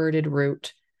introverted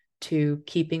route to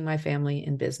keeping my family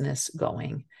and business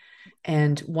going.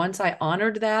 And once I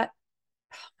honored that,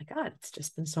 oh my God, it's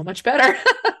just been so much better.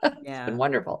 It's been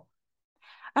wonderful.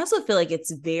 I also feel like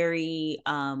it's very,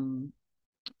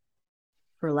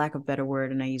 for lack of a better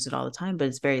word, and I use it all the time, but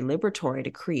it's very liberatory to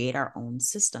create our own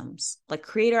systems. Like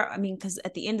because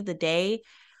at the end of the day,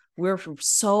 we're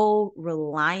so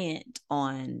reliant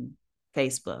on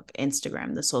Facebook,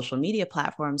 Instagram, the social media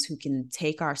platforms, who can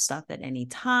take our stuff at any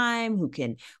time,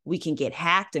 we can get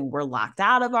hacked and we're locked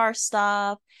out of our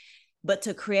stuff. But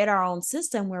to create our own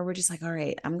system where we're just like, all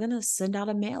right, I'm going to send out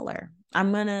a mailer.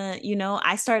 I'm going to,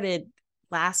 I started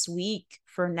last week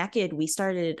for Naked. We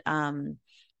started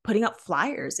putting up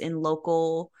flyers in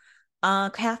local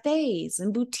cafes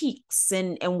and boutiques.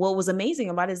 And what was amazing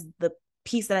about it is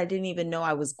piece that I didn't even know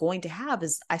I was going to have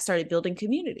is I started building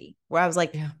community, where I was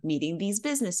like meeting these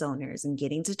business owners and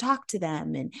getting to talk to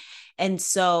them. And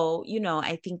so, you know,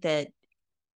 I think that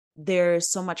there's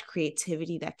so much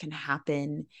creativity that can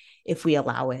happen if we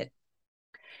allow it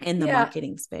in the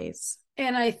marketing space.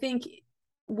 And I think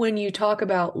when you talk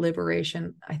about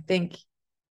liberation, I think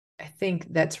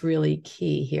that's really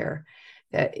key here,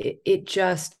 that it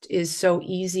just is so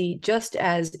easy, just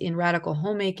as in radical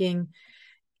homemaking,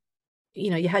 you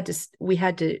know,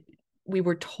 we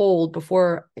were told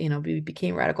before, you know, we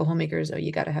became radical homemakers, oh,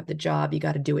 you got to have the job, you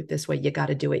got to do it this way, you got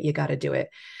to do it.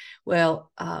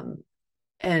 Well,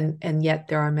 and yet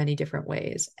there are many different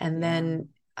ways. And then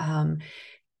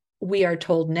we are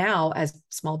told now as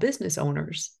small business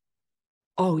owners,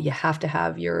 oh, you have to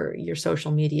have your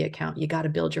social media account. You got to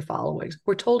build your followings.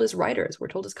 We're told as writers, we're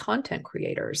told as content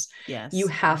creators, you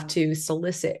have to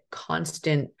solicit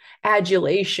constant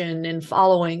adulation and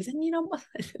followings. And, you know,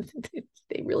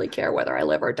 they really care whether I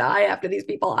live or die after these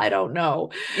people. I don't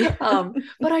know.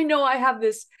 But I know I have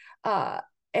this,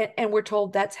 and we're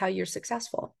told that's how you're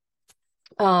successful.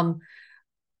 But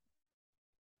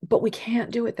we can't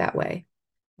do it that way.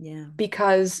 Yeah.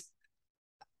 Because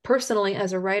personally,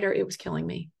 as a writer, it was killing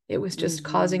me. It was just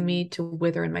causing me to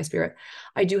wither in my spirit.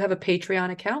 I do have a Patreon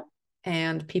account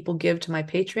and people give to my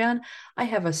Patreon. I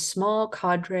have a small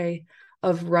cadre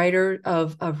of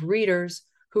readers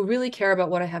who really care about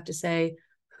what I have to say,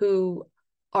 who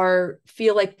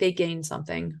feel like they gain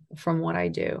something from what I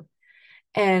do.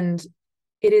 And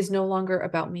it is no longer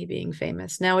about me being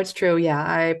famous. Now, it's true. Yeah,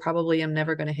 I probably am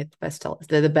never going to hit the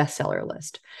bestseller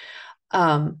list.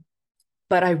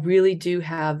 But I really do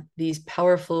have these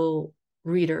powerful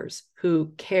readers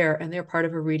who care, and they're part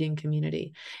of a reading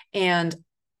community. And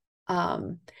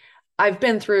I've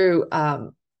been through, I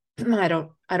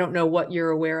don't know what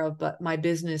you're aware of, but my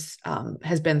business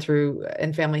has been through,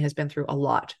 and family has been through a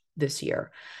lot this year.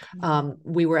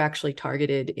 We were actually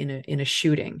targeted in a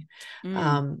shooting,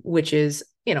 which is,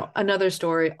 you know, another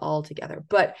story altogether.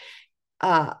 But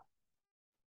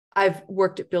I've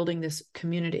worked at building this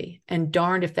community, and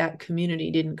darned if that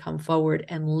community didn't come forward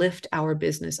and lift our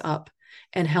business up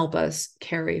and help us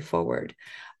carry forward.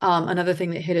 Another thing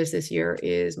that hit us this year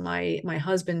is my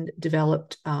husband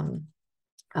developed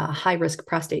high-risk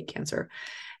prostate cancer.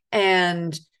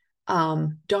 And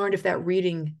darned if that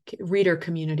reader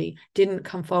community didn't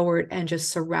come forward and just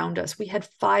surround us. We had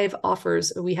 5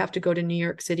 offers. We have to go to New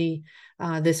York City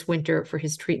this winter for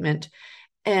his treatment.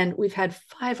 And we've had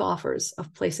 5 offers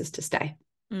of places to stay,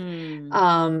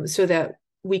 so that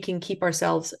we can keep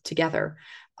ourselves together,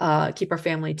 keep our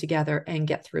family together, and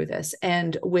get through this.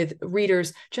 And with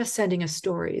readers just sending us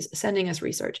stories, sending us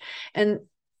research. And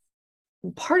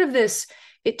part of this,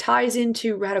 it ties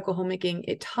into radical homemaking.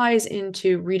 It ties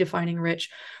into Redefining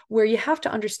Rich, where you have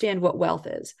to understand what wealth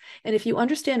is. And if you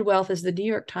understand wealth as the New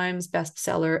York Times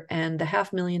bestseller and the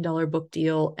 $500,000 book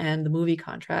deal and the movie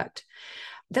contract,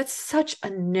 that's such a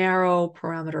narrow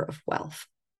parameter of wealth.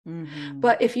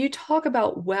 But if you talk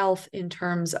about wealth in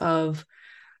terms of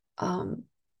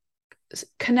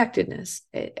connectedness,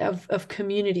 of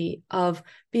community, of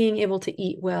being able to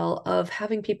eat well, of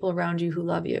having people around you who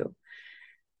love you,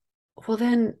 well,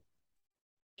 then,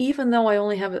 even though I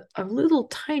only have a little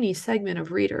tiny segment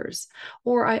of readers,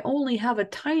 or I only have a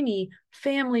tiny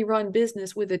family-run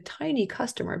business with a tiny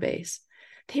customer base,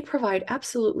 they provide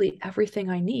absolutely everything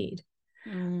I need.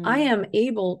 I am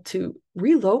able to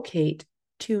relocate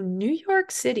to New York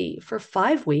City for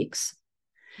 5 weeks.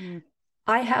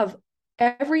 I have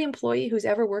every employee who's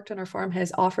ever worked on our farm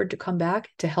has offered to come back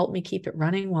to help me keep it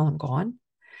running while I'm gone.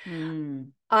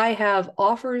 I have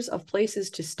offers of places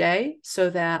to stay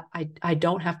so that I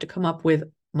don't have to come up with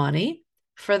money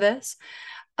for this.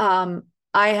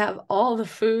 I have all the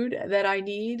food that I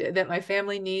need, that my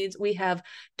family needs. We have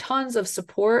tons of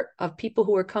support of people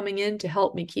who are coming in to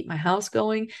help me keep my house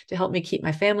going, to help me keep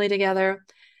my family together.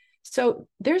 So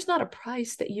there's not a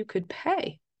price that you could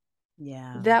pay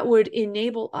that would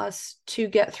enable us to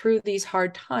get through these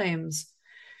hard times.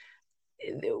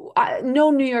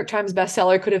 No New York Times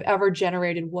bestseller could have ever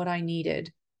generated what I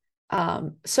needed.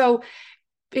 So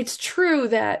it's true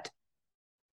that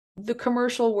the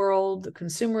commercial world, the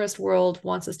consumerist world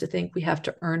wants us to think we have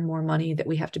to earn more money, that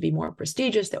we have to be more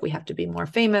prestigious, that we have to be more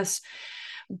famous.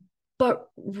 But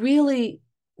really,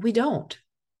 we don't.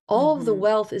 All of the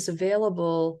wealth is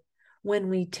available when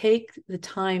we take the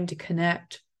time to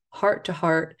connect heart to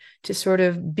heart, to sort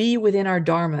of be within our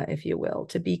dharma, if you will,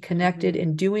 to be connected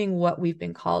in doing what we've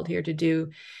been called here to do,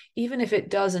 even if it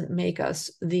doesn't make us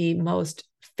the most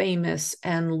famous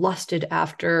and lusted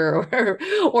after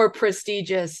or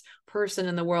prestigious person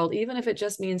in the world, even if it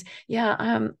just means, yeah,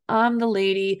 I'm the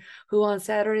lady who on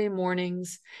Saturday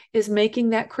mornings is making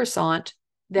that croissant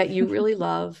that you really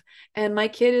love. And my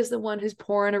kid is the one who's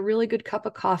pouring a really good cup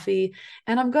of coffee.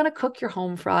 And I'm going to cook your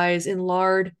home fries in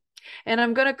lard. And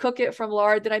I'm going to cook it from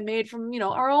lard that I made from,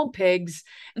 our own pigs.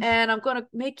 And I'm going to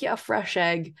make you a fresh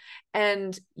egg.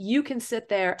 And you can sit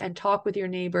there and talk with your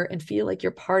neighbor and feel like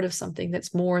you're part of something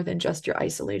that's more than just your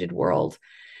isolated world.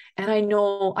 And I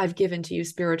know I've given to you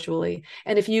spiritually.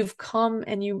 And if you've come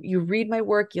and you read my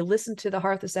work, you listen to the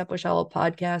Hearth of Sapbush Hollow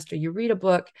podcast, or you read a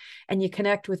book and you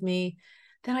connect with me,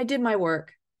 then I did my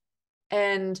work.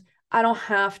 And I don't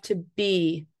have to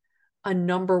be a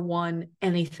number one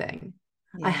anything.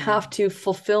 Yeah. I have to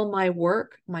fulfill my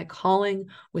work, my calling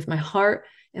with my heart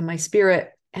and my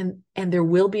spirit. And there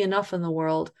will be enough in the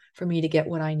world for me to get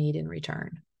what I need in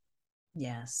return.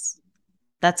 Yes.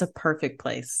 That's a perfect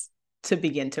place to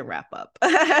begin to wrap up.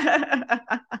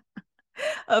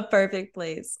 A perfect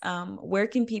place. Where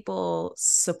can people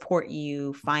support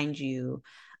you, find you?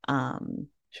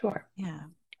 Sure.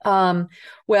 Yeah.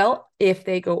 Well, if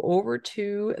they go over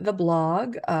to the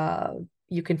blog,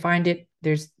 you can find it.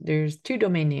 There's two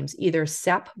domain names, either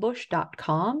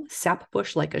sapbush.com,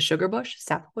 sapbush like a sugar bush,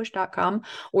 sapbush.com,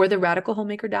 or the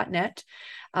radicalhomemaker.net.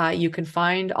 You can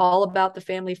find all about the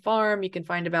family farm. You can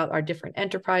find about our different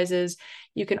enterprises.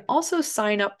 You can also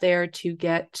sign up there to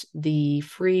get the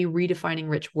free Redefining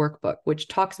Rich workbook, which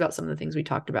talks about some of the things we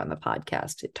talked about in the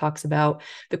podcast. It talks about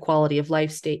the quality of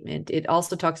life statement. It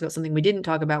also talks about something we didn't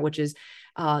talk about, which is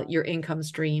your income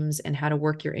streams and how to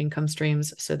work your income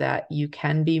streams so that you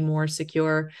can be more secure,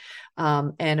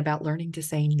 and about learning to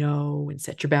say no and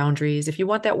set your boundaries. If you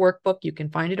want that workbook, you can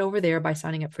find it over there by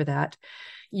signing up for that.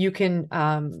 You can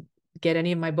get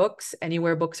any of my books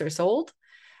anywhere books are sold,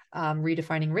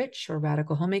 Redefining Rich or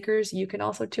Radical Homemakers. You can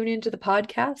also tune into the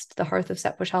podcast, the Hearth of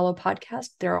Sapbush Hollow podcast.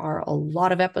 There are a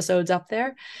lot of episodes up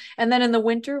there. And then in the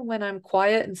winter, when I'm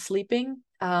quiet and sleeping,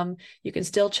 you can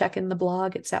still check in the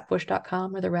blog at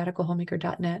sapbush.com or the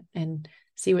radicalhomemaker.net and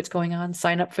see what's going on.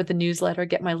 Sign up for the newsletter,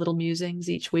 get my little musings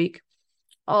each week.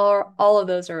 All of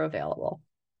those are available.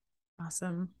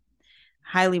 Awesome.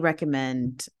 Highly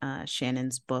recommend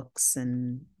Shannon's books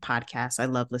and podcasts. I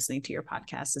love listening to your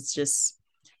podcast.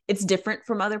 It's different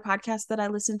from other podcasts that I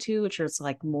listen to, which is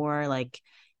like more like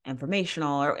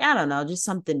informational, or I don't know, just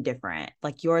something different.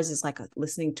 Like yours is like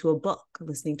listening to a book,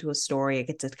 listening to a story. I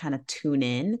get to kind of tune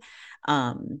in.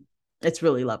 It's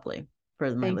really lovely for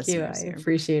my listeners. Thank you. I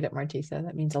appreciate it, Martisa.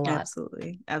 That means a lot.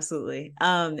 Absolutely.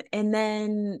 And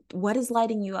then what is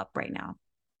lighting you up right now?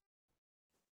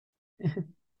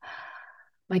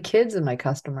 My kids and my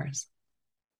customers.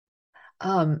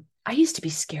 I used to be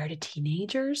scared of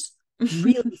teenagers,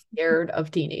 really scared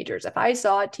of teenagers. If I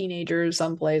saw teenagers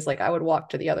someplace, like I would walk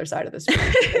to the other side of the street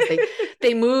because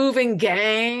they move in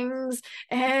gangs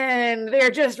and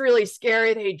they're just really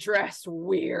scary. They dress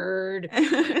weird.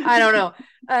 I don't know.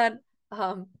 And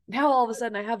now all of a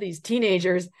sudden I have these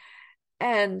teenagers,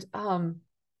 and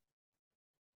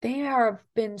they have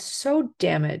been so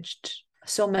damaged.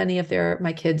 So many of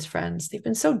my kids' friends, they've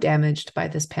been so damaged by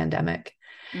this pandemic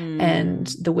and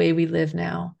the way we live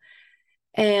now.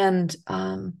 And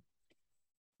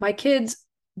my kids,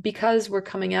 because we're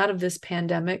coming out of this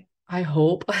pandemic, I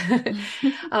hope,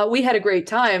 we had a great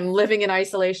time living in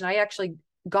isolation. I actually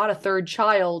got a third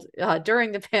child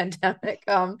during the pandemic.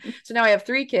 So now I have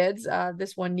 3 kids.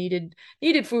 This one needed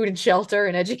food and shelter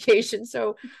and education.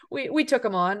 So we took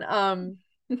them on.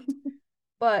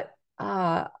 But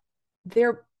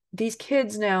these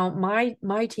kids now,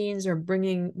 my teens are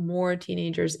bringing more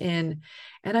teenagers in,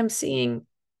 and I'm seeing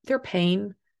their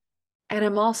pain, and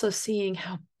I'm also seeing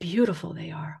how beautiful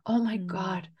they are. Oh my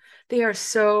God, they are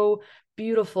so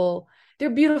beautiful. They're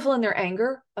beautiful in their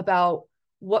anger about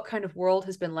what kind of world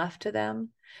has been left to them.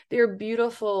 They're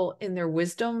beautiful in their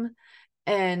wisdom,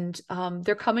 and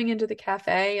they're coming into the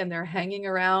cafe and they're hanging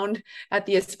around at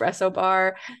the espresso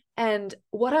bar. And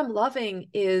what I'm loving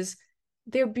is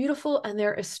they're beautiful and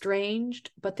they're estranged,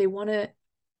 but they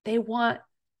want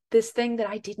this thing that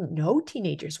I didn't know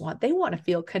teenagers want. They want to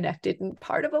feel connected and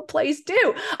part of a place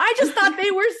too. I just thought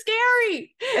they were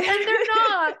scary, and they're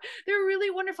not. They're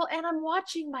really wonderful. And I'm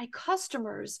watching my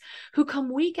customers who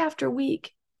come week after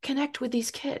week connect with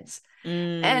these kids,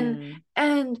 and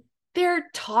they're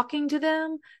talking to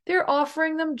them. They're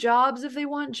offering them jobs if they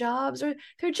want jobs, or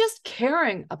they're just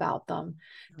caring about them.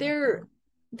 They're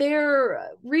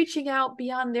reaching out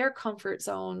beyond their comfort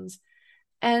zones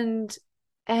and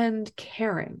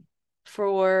caring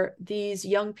for these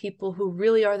young people who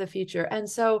really are the future. And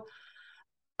so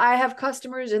I have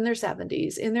customers in their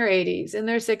 70s, in their 80s, in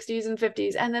their 60s and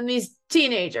 50s, and then these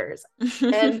teenagers.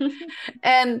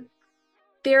 And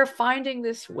they're finding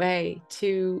this way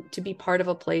to be part of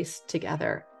a place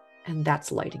together. And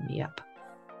that's lighting me up.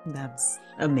 That's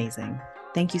amazing.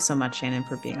 Thank you so much, Shannon,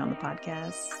 for being on the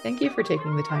podcast. Thank you for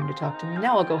taking the time to talk to me.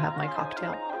 Now I'll go have my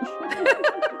cocktail.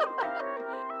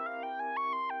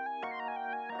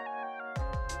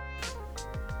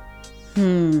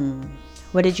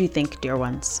 What did you think, dear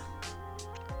ones?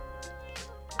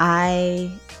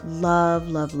 I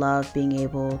love being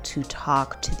able to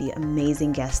talk to the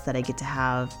amazing guests that I get to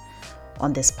have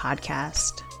on this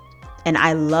podcast. And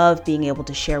I love being able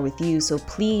to share with you. So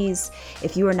please,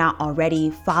 if you are not already,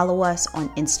 follow us on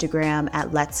Instagram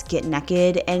at Let's Get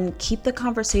Naked and keep the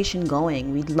conversation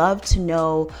going. We'd love to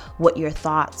know what your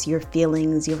thoughts, your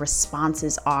feelings, your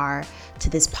responses are to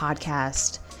this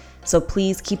podcast. So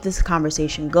please keep this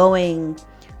conversation going.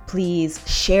 Please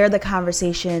share the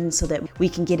conversation so that we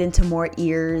can get into more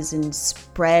ears and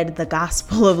spread the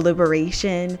gospel of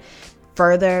liberation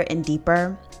further and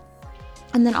deeper.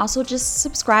 And then also just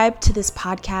subscribe to this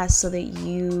podcast so that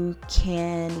you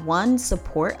can, one,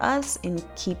 support us and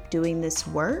keep doing this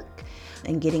work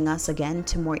and getting us again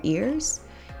to more ears.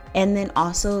 And then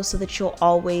also so that you'll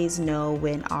always know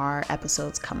when our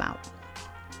episodes come out.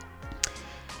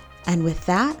 And with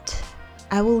that,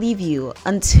 I will leave you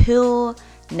until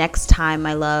next time,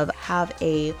 my love. Have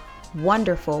a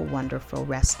wonderful, wonderful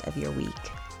rest of your week.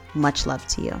 Much love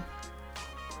to you.